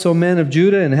hearts, O men of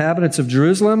Judah, inhabitants of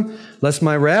Jerusalem, lest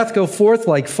my wrath go forth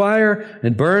like fire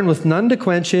and burn with none to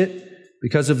quench it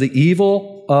because of the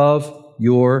evil of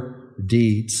your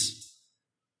deeds.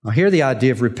 Now here the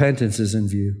idea of repentance is in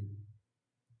view.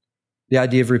 The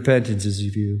idea of repentance is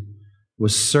in view.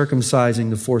 Was circumcising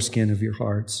the foreskin of your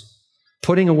hearts.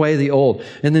 Putting away the old.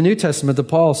 In the New Testament,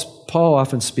 Paul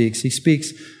often speaks. He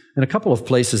speaks in a couple of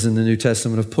places in the New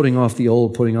Testament of putting off the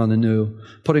old, putting on the new,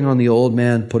 putting on the old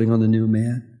man, putting on the new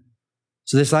man.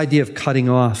 So this idea of cutting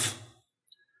off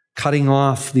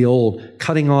the old,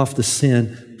 cutting off the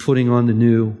sin, putting on the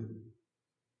new,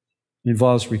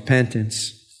 involves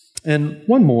repentance. And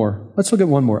one more. Let's look at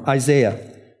one more. Isaiah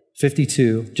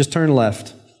 52. Just turn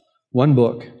left. One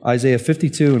book. Isaiah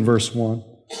 52 and verse 1.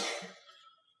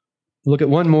 Look at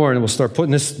one more and we'll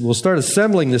start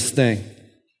assembling this thing.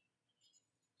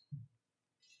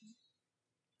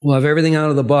 We'll have everything out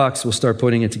of the box. We'll start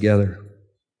putting it together.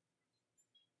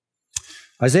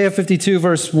 Isaiah 52,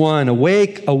 verse 1.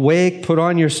 Awake, awake, put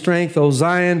on your strength, O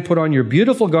Zion, put on your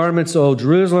beautiful garments, O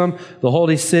Jerusalem, the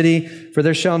holy city, for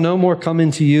there shall no more come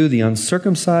into you the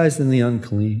uncircumcised and the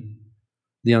unclean.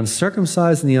 The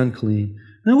uncircumcised and the unclean.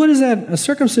 Now what is that? A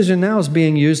circumcision now is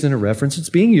being used in a reference. It's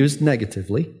being used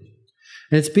negatively.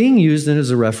 And it's being used as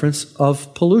a reference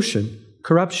of pollution,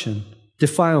 corruption,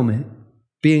 defilement,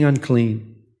 being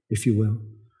unclean, if you will.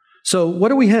 So what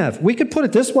do we have? We could put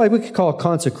it this way. We could call it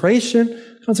consecration.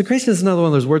 Consecration is another one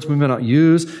of those words we may not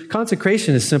use.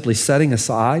 Consecration is simply setting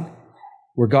aside,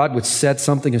 where God would set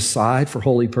something aside for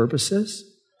holy purposes.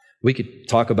 We could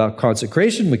talk about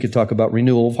consecration. We could talk about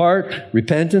renewal of heart,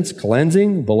 repentance,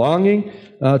 cleansing, belonging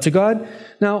to God.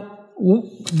 Now,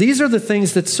 these are the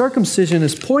things that circumcision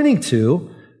is pointing to,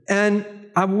 and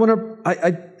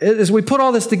as we put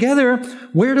all this together,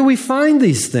 where do we find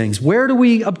these things? Where do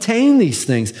we obtain these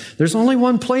things? There's only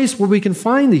one place where we can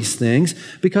find these things,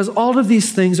 because all of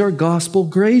these things are gospel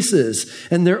graces,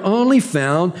 and they're only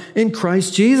found in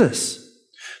Christ Jesus.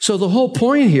 So the whole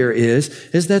point here is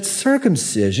that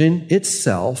circumcision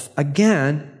itself,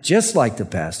 again, just like the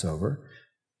Passover,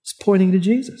 is pointing to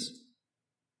Jesus.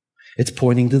 It's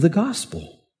pointing to the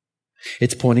gospel.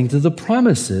 It's pointing to the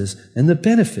promises and the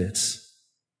benefits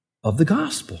of the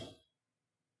gospel.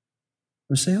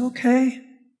 We say, okay,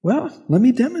 well, let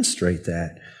me demonstrate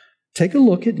that. Take a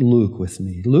look at Luke with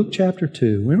me. Luke chapter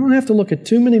 2. We don't have to look at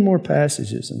too many more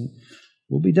passages and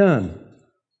we'll be done.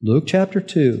 Luke chapter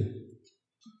 2,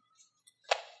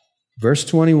 verse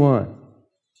 21.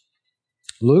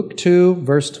 Luke 2,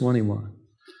 verse 21.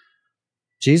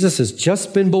 Jesus has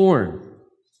just been born.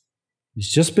 He's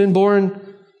just been born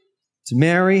to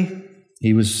Mary.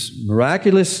 He was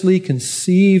miraculously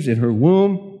conceived in her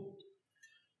womb.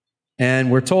 And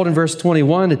we're told in verse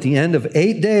 21, at the end of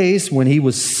 8 days, when he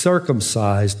was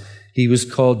circumcised, he was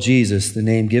called Jesus, the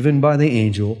name given by the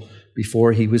angel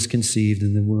before he was conceived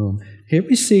in the womb. Here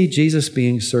we see Jesus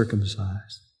being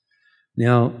circumcised.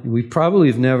 Now, we probably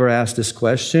have never asked this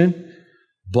question,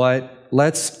 but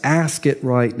let's ask it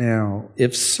right now.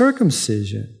 If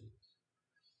circumcision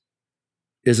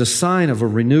is a sign of a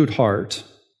renewed heart,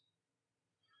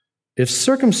 if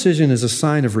circumcision is a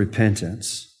sign of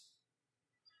repentance,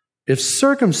 if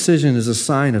circumcision is a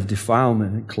sign of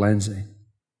defilement and cleansing,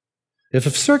 if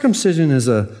circumcision is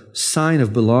a sign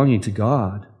of belonging to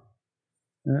God,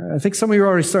 I think some of you are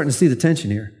already starting to see the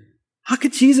tension here. How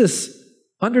could Jesus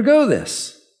undergo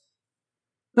this?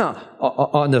 Now,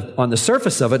 on the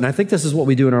surface of it, and I think this is what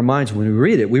we do in our minds when we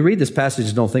read it, we read this passage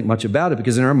and don't think much about it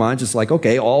because in our minds it's like,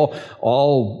 okay,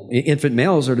 all infant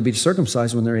males are to be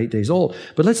circumcised when they're 8 days old.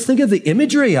 But let's think of the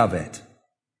imagery of it.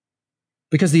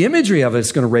 Because the imagery of it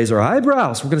is going to raise our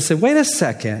eyebrows. We're going to say, wait a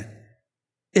second.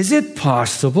 Is it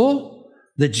possible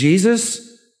that Jesus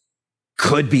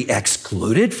could be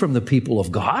excluded from the people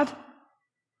of God?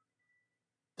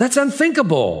 That's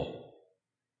unthinkable.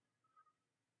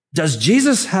 Does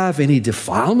Jesus have any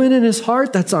defilement in his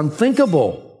heart? That's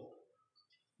unthinkable.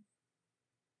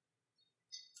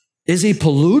 Is he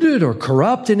polluted or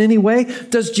corrupt in any way?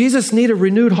 Does Jesus need a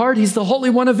renewed heart? He's the Holy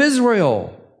One of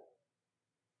Israel.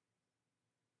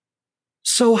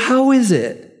 So how is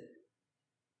it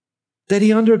that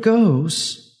he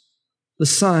undergoes the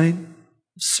sign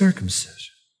of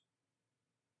circumcision?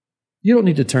 You don't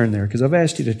need to turn there because I've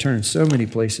asked you to turn so many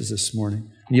places this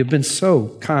morning. And you've been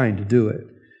so kind to do it.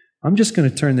 I'm just going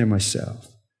to turn there myself.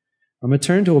 I'm going to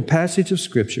turn to a passage of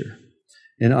Scripture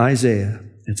in Isaiah.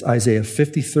 It's Isaiah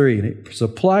 53, and it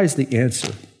supplies the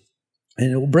answer.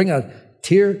 And it will bring a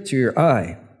tear to your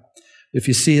eye if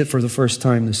you see it for the first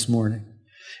time this morning.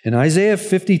 In Isaiah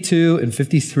 52 and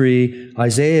 53,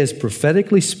 Isaiah is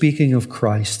prophetically speaking of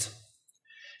Christ.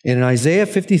 And in Isaiah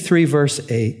 53, verse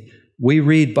 8, we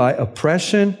read, by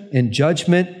oppression and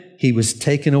judgment he was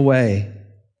taken away.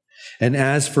 And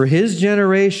as for his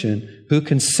generation, who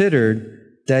considered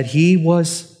that he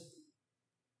was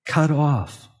cut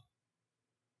off.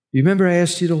 You remember I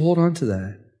asked you to hold on to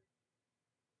that.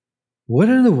 What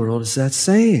in the world is that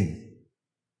saying?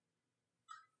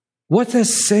 What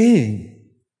that's saying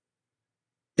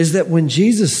is that when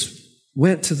Jesus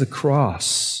went to the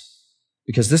cross,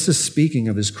 because this is speaking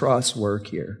of his cross work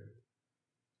here,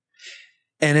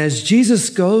 and as Jesus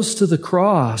goes to the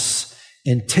cross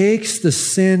and takes the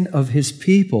sin of his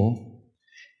people,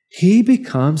 he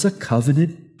becomes a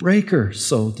covenant breaker,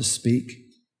 so to speak.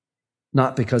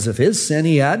 Not because of his sin,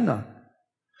 he had none,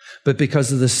 but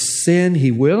because of the sin he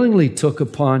willingly took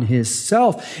upon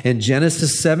himself. And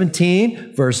Genesis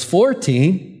 17, verse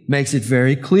 14, makes it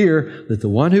very clear that the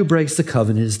one who breaks the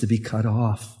covenant is to be cut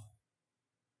off.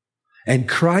 And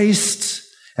Christ,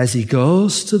 as he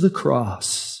goes to the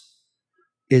cross,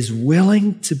 is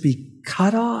willing to be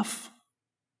cut off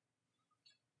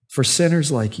for sinners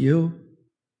like you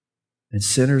and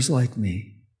sinners like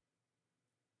me.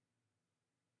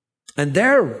 And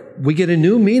there we get a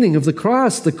new meaning of the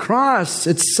cross. The cross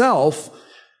itself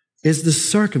is the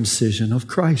circumcision of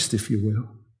Christ, if you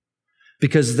will.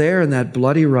 Because there in that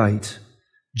bloody rite,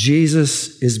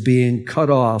 Jesus is being cut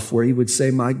off where he would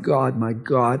say, my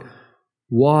God,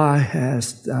 why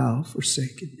hast thou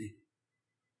forsaken me?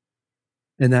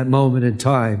 In that moment in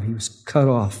time, he was cut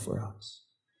off for us.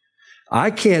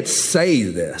 I can't say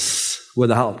this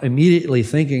without immediately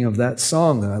thinking of that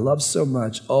song that I love so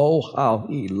much. Oh, how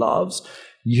he loves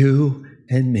you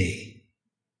and me.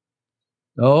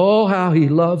 Oh, how he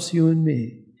loves you and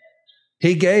me.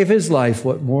 He gave his life.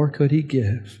 What more could he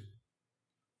give?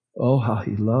 Oh, how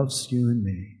he loves you and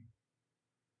me.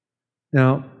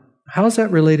 Now, how's that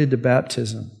related to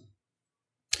baptism?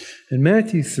 In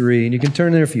Matthew 3, and you can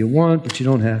turn there if you want, but you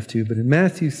don't have to, but in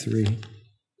Matthew 3,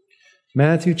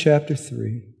 Matthew chapter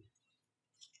 3,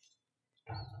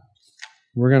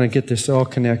 we're going to get this all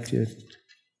connected.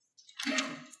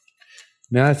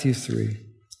 Matthew 3.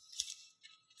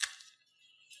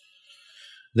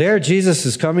 There Jesus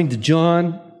is coming to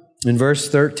John in verse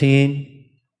 13,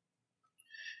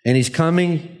 and he's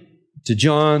coming to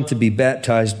John to be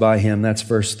baptized by him. That's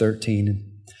verse 13.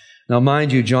 Now,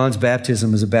 mind you, John's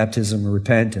baptism is a baptism of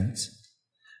repentance.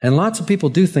 And lots of people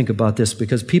do think about this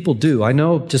because people do. I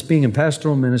know just being in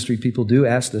pastoral ministry, people do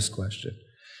ask this question.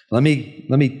 Let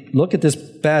me look at this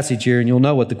passage here and you'll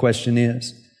know what the question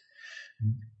is.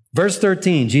 Verse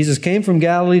 13, Jesus came from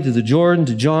Galilee to the Jordan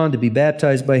to John to be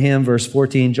baptized by him. Verse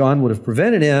 14, John would have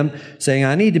prevented him, saying,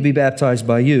 I need to be baptized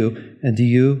by you, and do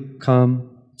you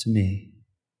come to me?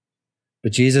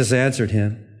 But Jesus answered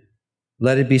him,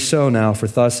 let it be so now, for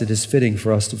thus it is fitting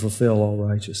for us to fulfill all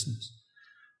righteousness.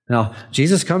 Now,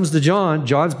 Jesus comes to John.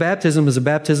 John's baptism is a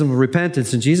baptism of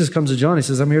repentance. And Jesus comes to John. He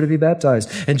says, I'm here to be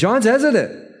baptized. And John's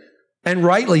hesitant, and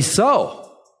rightly so.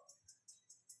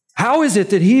 How is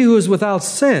it that he who is without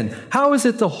sin, how is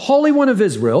it the Holy One of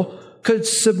Israel could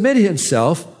submit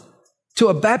himself to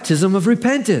a baptism of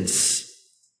repentance?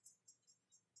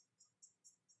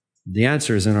 The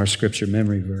answer is in our scripture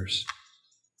memory verse.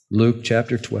 Luke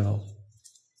chapter 12,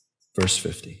 verse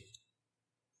 50.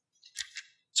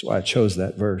 That's why I chose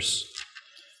that verse.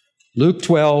 Luke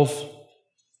 12,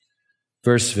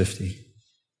 verse 50.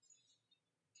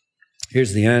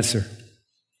 Here's the answer.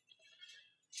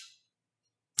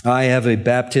 I have a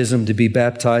baptism to be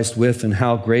baptized with, and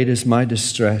how great is my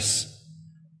distress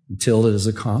until it is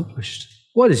accomplished.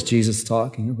 What is Jesus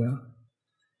talking about?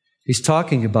 He's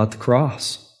talking about the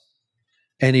cross.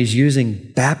 And he's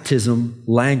using baptism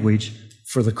language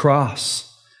for the cross.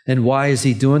 And why is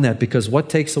he doing that? Because what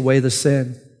takes away the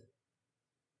sin?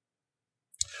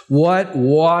 What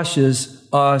washes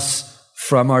us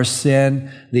from our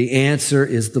sin? The answer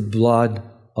is the blood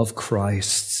of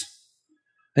Christ.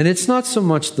 And it's not so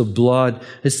much the blood,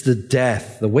 it's the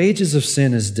death. The wages of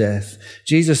sin is death.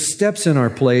 Jesus steps in our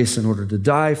place in order to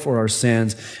die for our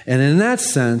sins. And in that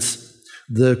sense,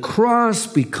 the cross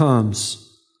becomes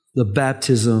the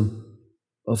baptism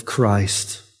of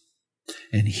Christ.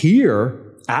 And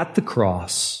here at the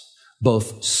cross,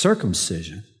 both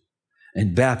circumcision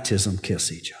and baptism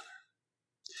kiss each other.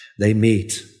 They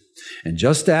meet. And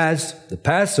just as the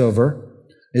Passover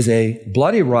is a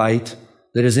bloody rite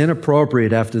that is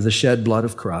inappropriate after the shed blood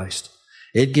of Christ,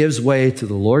 it gives way to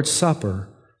the Lord's Supper,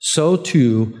 so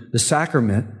too the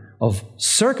sacrament of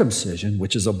circumcision,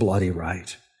 which is a bloody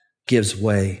rite, gives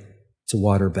way to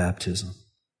water baptism.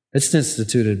 It's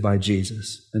instituted by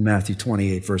Jesus in Matthew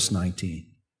 28, verse 19.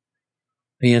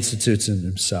 He institutes it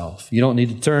himself. You don't need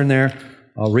to turn there.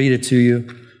 I'll read it to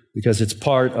you because it's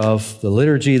part of the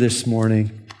liturgy this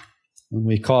morning when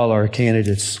we call our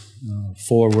candidates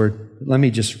forward. Let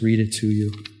me just read it to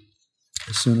you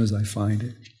as soon as I find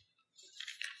it.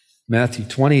 Matthew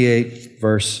 28,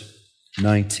 verse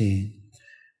 19,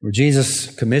 where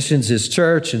Jesus commissions his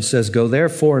church and says, "Go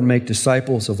therefore and make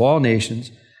disciples of all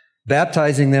nations,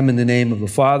 baptizing them in the name of the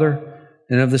Father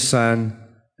and of the Son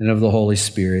and of the Holy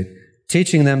Spirit,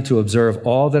 teaching them to observe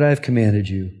all that I have commanded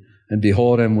you, and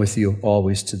behold, I'm with you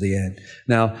always to the end."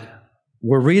 Now,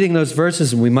 we're reading those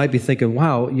verses and we might be thinking,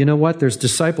 wow, you know what? There's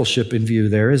discipleship in view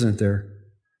there, isn't there?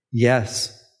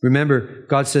 Yes. Remember,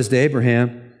 God says to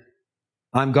Abraham,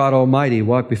 "I'm God Almighty,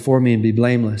 walk before me and be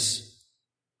blameless."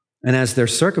 And as they're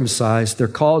circumcised, they're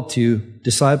called to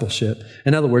discipleship.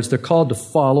 In other words, they're called to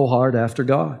follow hard after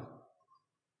God.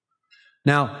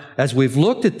 Now, as we've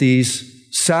looked at these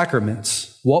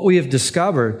sacraments, what we have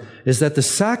discovered is that the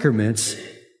sacraments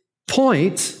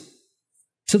point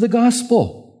to the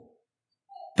gospel.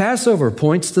 Passover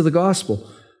points to the gospel.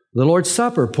 The Lord's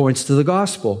Supper points to the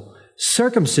gospel.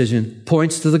 Circumcision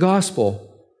points to the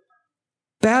gospel.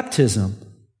 Baptism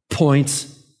points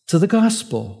to the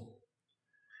gospel.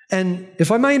 And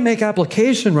if I might make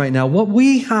application right now, what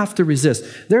we have to resist,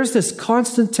 there's this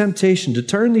constant temptation to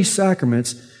turn these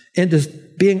sacraments into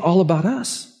being all about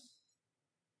us.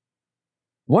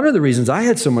 One of the reasons I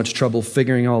had so much trouble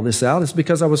figuring all this out is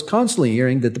because I was constantly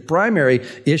hearing that the primary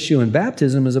issue in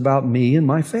baptism is about me and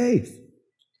my faith.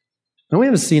 And we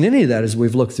haven't seen any of that as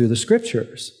we've looked through the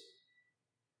scriptures.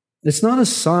 It's not a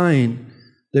sign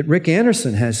that Rick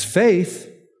Anderson has faith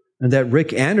and that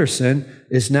Rick Anderson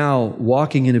is now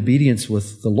walking in obedience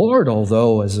with the Lord,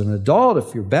 although as an adult,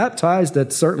 if you're baptized,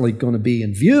 that's certainly going to be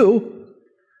in view.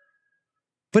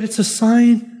 But it's a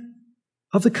sign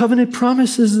of the covenant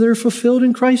promises that are fulfilled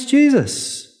in Christ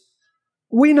Jesus.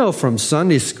 We know from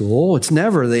Sunday school, it's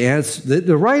never the answer.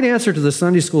 The right answer to the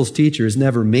Sunday school's teacher is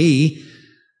never me.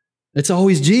 It's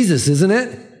always Jesus, isn't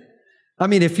it? I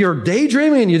mean, if you're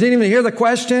daydreaming and you didn't even hear the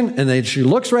question, and then she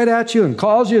looks right at you and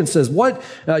calls you and says, "What?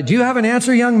 Do you have an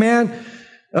answer, young man?"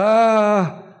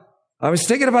 I was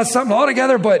thinking about something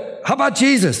altogether, but how about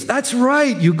Jesus? That's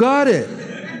right. You got it.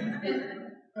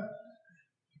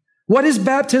 What is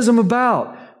baptism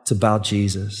about? It's about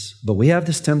Jesus. But we have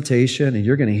this temptation, and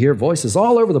you're going to hear voices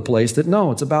all over the place that,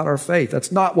 no, it's about our faith.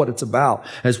 That's not what it's about.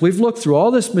 As we've looked through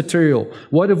all this material,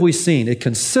 what have we seen? It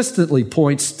consistently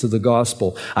points to the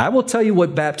gospel. I will tell you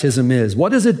what baptism is.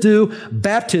 What does it do?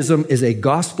 Baptism is a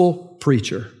gospel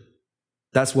preacher.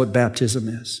 That's what baptism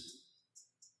is.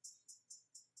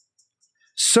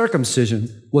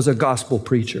 Circumcision was a gospel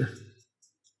preacher.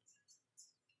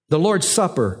 The Lord's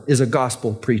Supper is a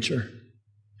gospel preacher.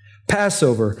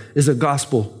 Passover is a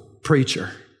gospel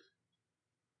preacher.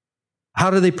 How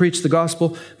do they preach the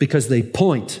gospel? Because they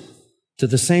point to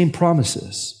the same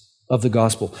promises of the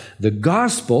gospel. The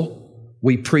gospel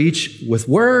we preach with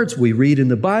words, we read in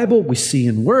the Bible, we see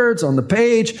in words on the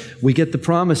page, we get the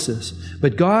promises.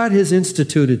 But God has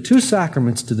instituted 2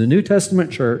 sacraments to the New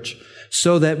Testament church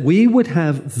so that we would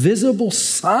have visible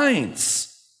signs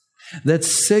that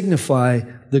signify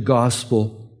the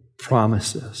gospel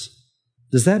promises.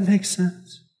 Does that make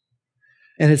sense?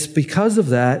 And it's because of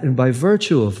that, and by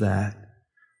virtue of that,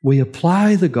 we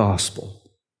apply the gospel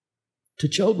to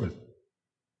children.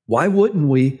 Why wouldn't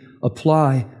we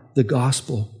apply the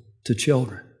gospel to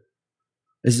children?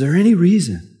 Is there any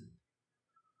reason?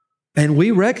 And we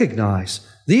recognize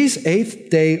these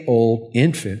 8th-day-old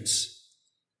infants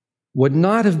would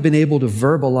not have been able to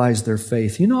verbalize their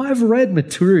faith. You know, I've read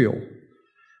material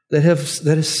that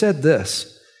has said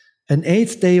this: an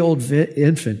 8th-day-old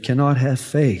infant cannot have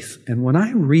faith. And when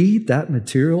I read that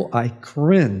material, I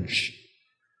cringe.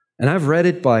 And I've read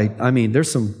it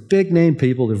there's some big-name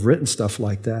people that have written stuff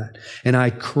like that. And I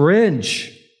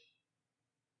cringe.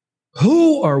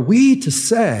 Who are we to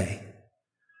say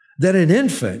that an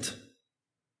infant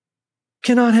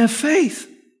cannot have faith?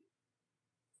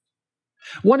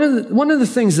 One of the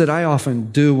things that I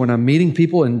often do when I'm meeting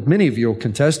people, and many of you will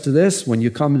contest to this, when you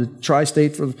come to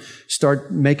Tri-State,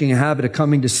 start making a habit of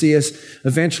coming to see us,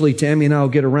 eventually Tammy and I will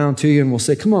get around to you and we'll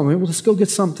say, come on, man, let's go get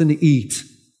something to eat.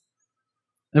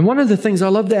 And one of the things I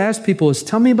love to ask people is,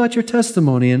 tell me about your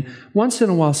testimony. And once in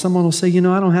a while, someone will say, I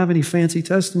don't have any fancy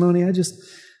testimony. I just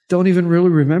don't even really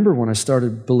remember when I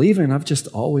started believing. I've just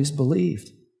always believed.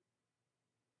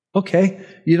 Okay,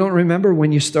 you don't remember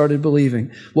when you started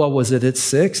believing. Well, was it at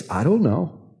 6? I don't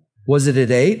know. Was it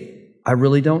at 8? I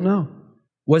really don't know.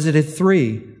 Was it at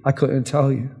 3? I couldn't tell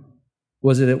you.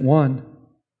 Was it at 1?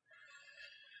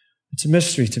 It's a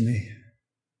mystery to me.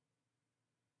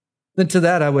 Then to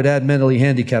that, I would add mentally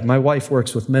handicapped. My wife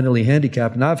works with mentally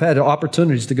handicapped, and I've had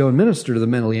opportunities to go and minister to the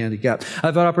mentally handicapped.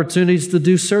 I've had opportunities to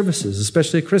do services,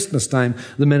 especially at Christmas time,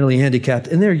 the mentally handicapped,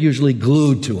 and they're usually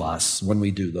glued to us when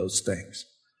we do those things.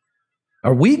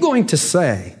 Are we going to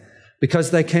say,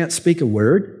 because they can't speak a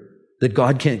word, that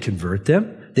God can't convert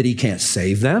them, that He can't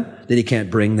save them, that He can't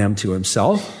bring them to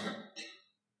Himself?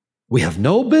 We have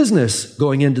no business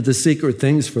going into the secret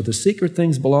things, for the secret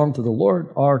things belong to the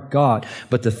Lord our God,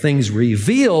 but the things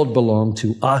revealed belong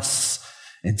to us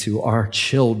and to our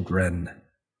children.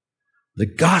 The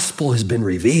gospel has been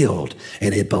revealed,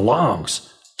 and it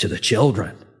belongs to the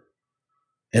children.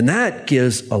 And that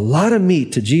gives a lot of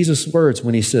meat to Jesus' words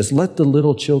when He says, let the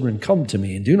little children come to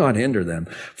me and do not hinder them,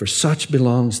 for such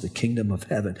belongs the kingdom of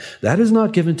heaven. That is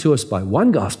not given to us by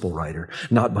one gospel writer,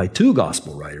 not by 2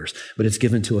 gospel writers, but it's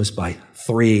given to us by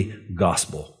 3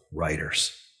 gospel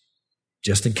writers.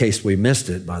 Just in case we missed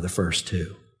it by the first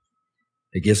 2.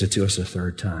 It gives it to us a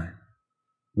 3rd time.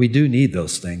 We do need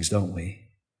those things, don't we?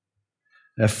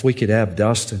 If we could have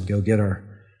Dustin go get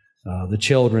the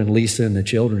children, Lisa and the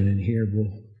children in here,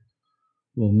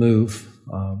 we'll move.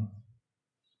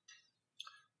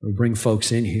 We'll bring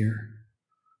folks in here.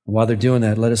 And while they're doing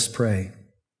that, let us pray.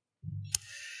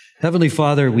 Heavenly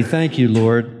Father, we thank You,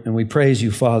 Lord, and we praise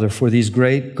You, Father, for these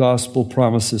great gospel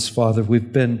promises, Father.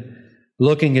 We've been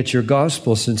looking at Your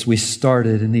gospel since we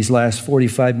started in these last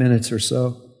 45 minutes or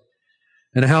so,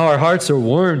 and how our hearts are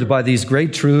warmed by these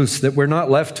great truths that we're not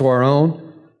left to our own.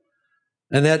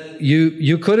 And that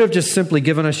you could have just simply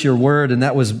given us Your word, and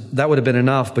that would have been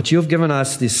enough. But You have given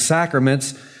us these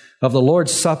sacraments of the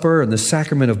Lord's Supper and the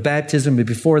sacrament of baptism. But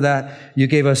before that, You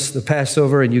gave us the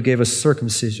Passover and You gave us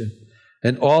circumcision.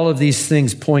 And all of these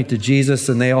things point to Jesus,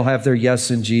 and they all have their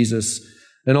yes in Jesus.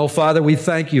 And oh, Father, we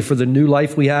thank You for the new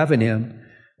life we have in Him.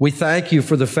 We thank You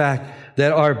for the fact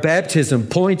that our baptism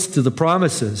points to the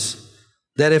promises,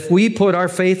 that if we put our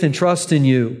faith and trust in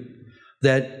You,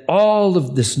 that all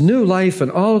of this new life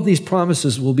and all of these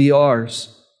promises will be ours.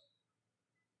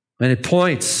 And it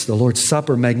points, the Lord's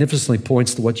Supper magnificently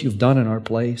points to what You've done in our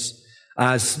place,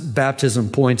 as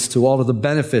baptism points to all of the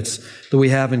benefits that we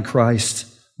have in Christ,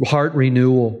 heart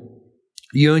renewal,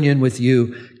 union with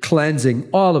You, cleansing,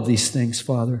 all of these things,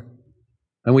 Father.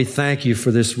 And we thank You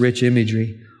for this rich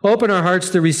imagery. Open our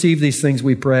hearts to receive these things,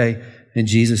 we pray, in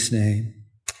Jesus' name.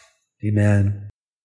 Amen.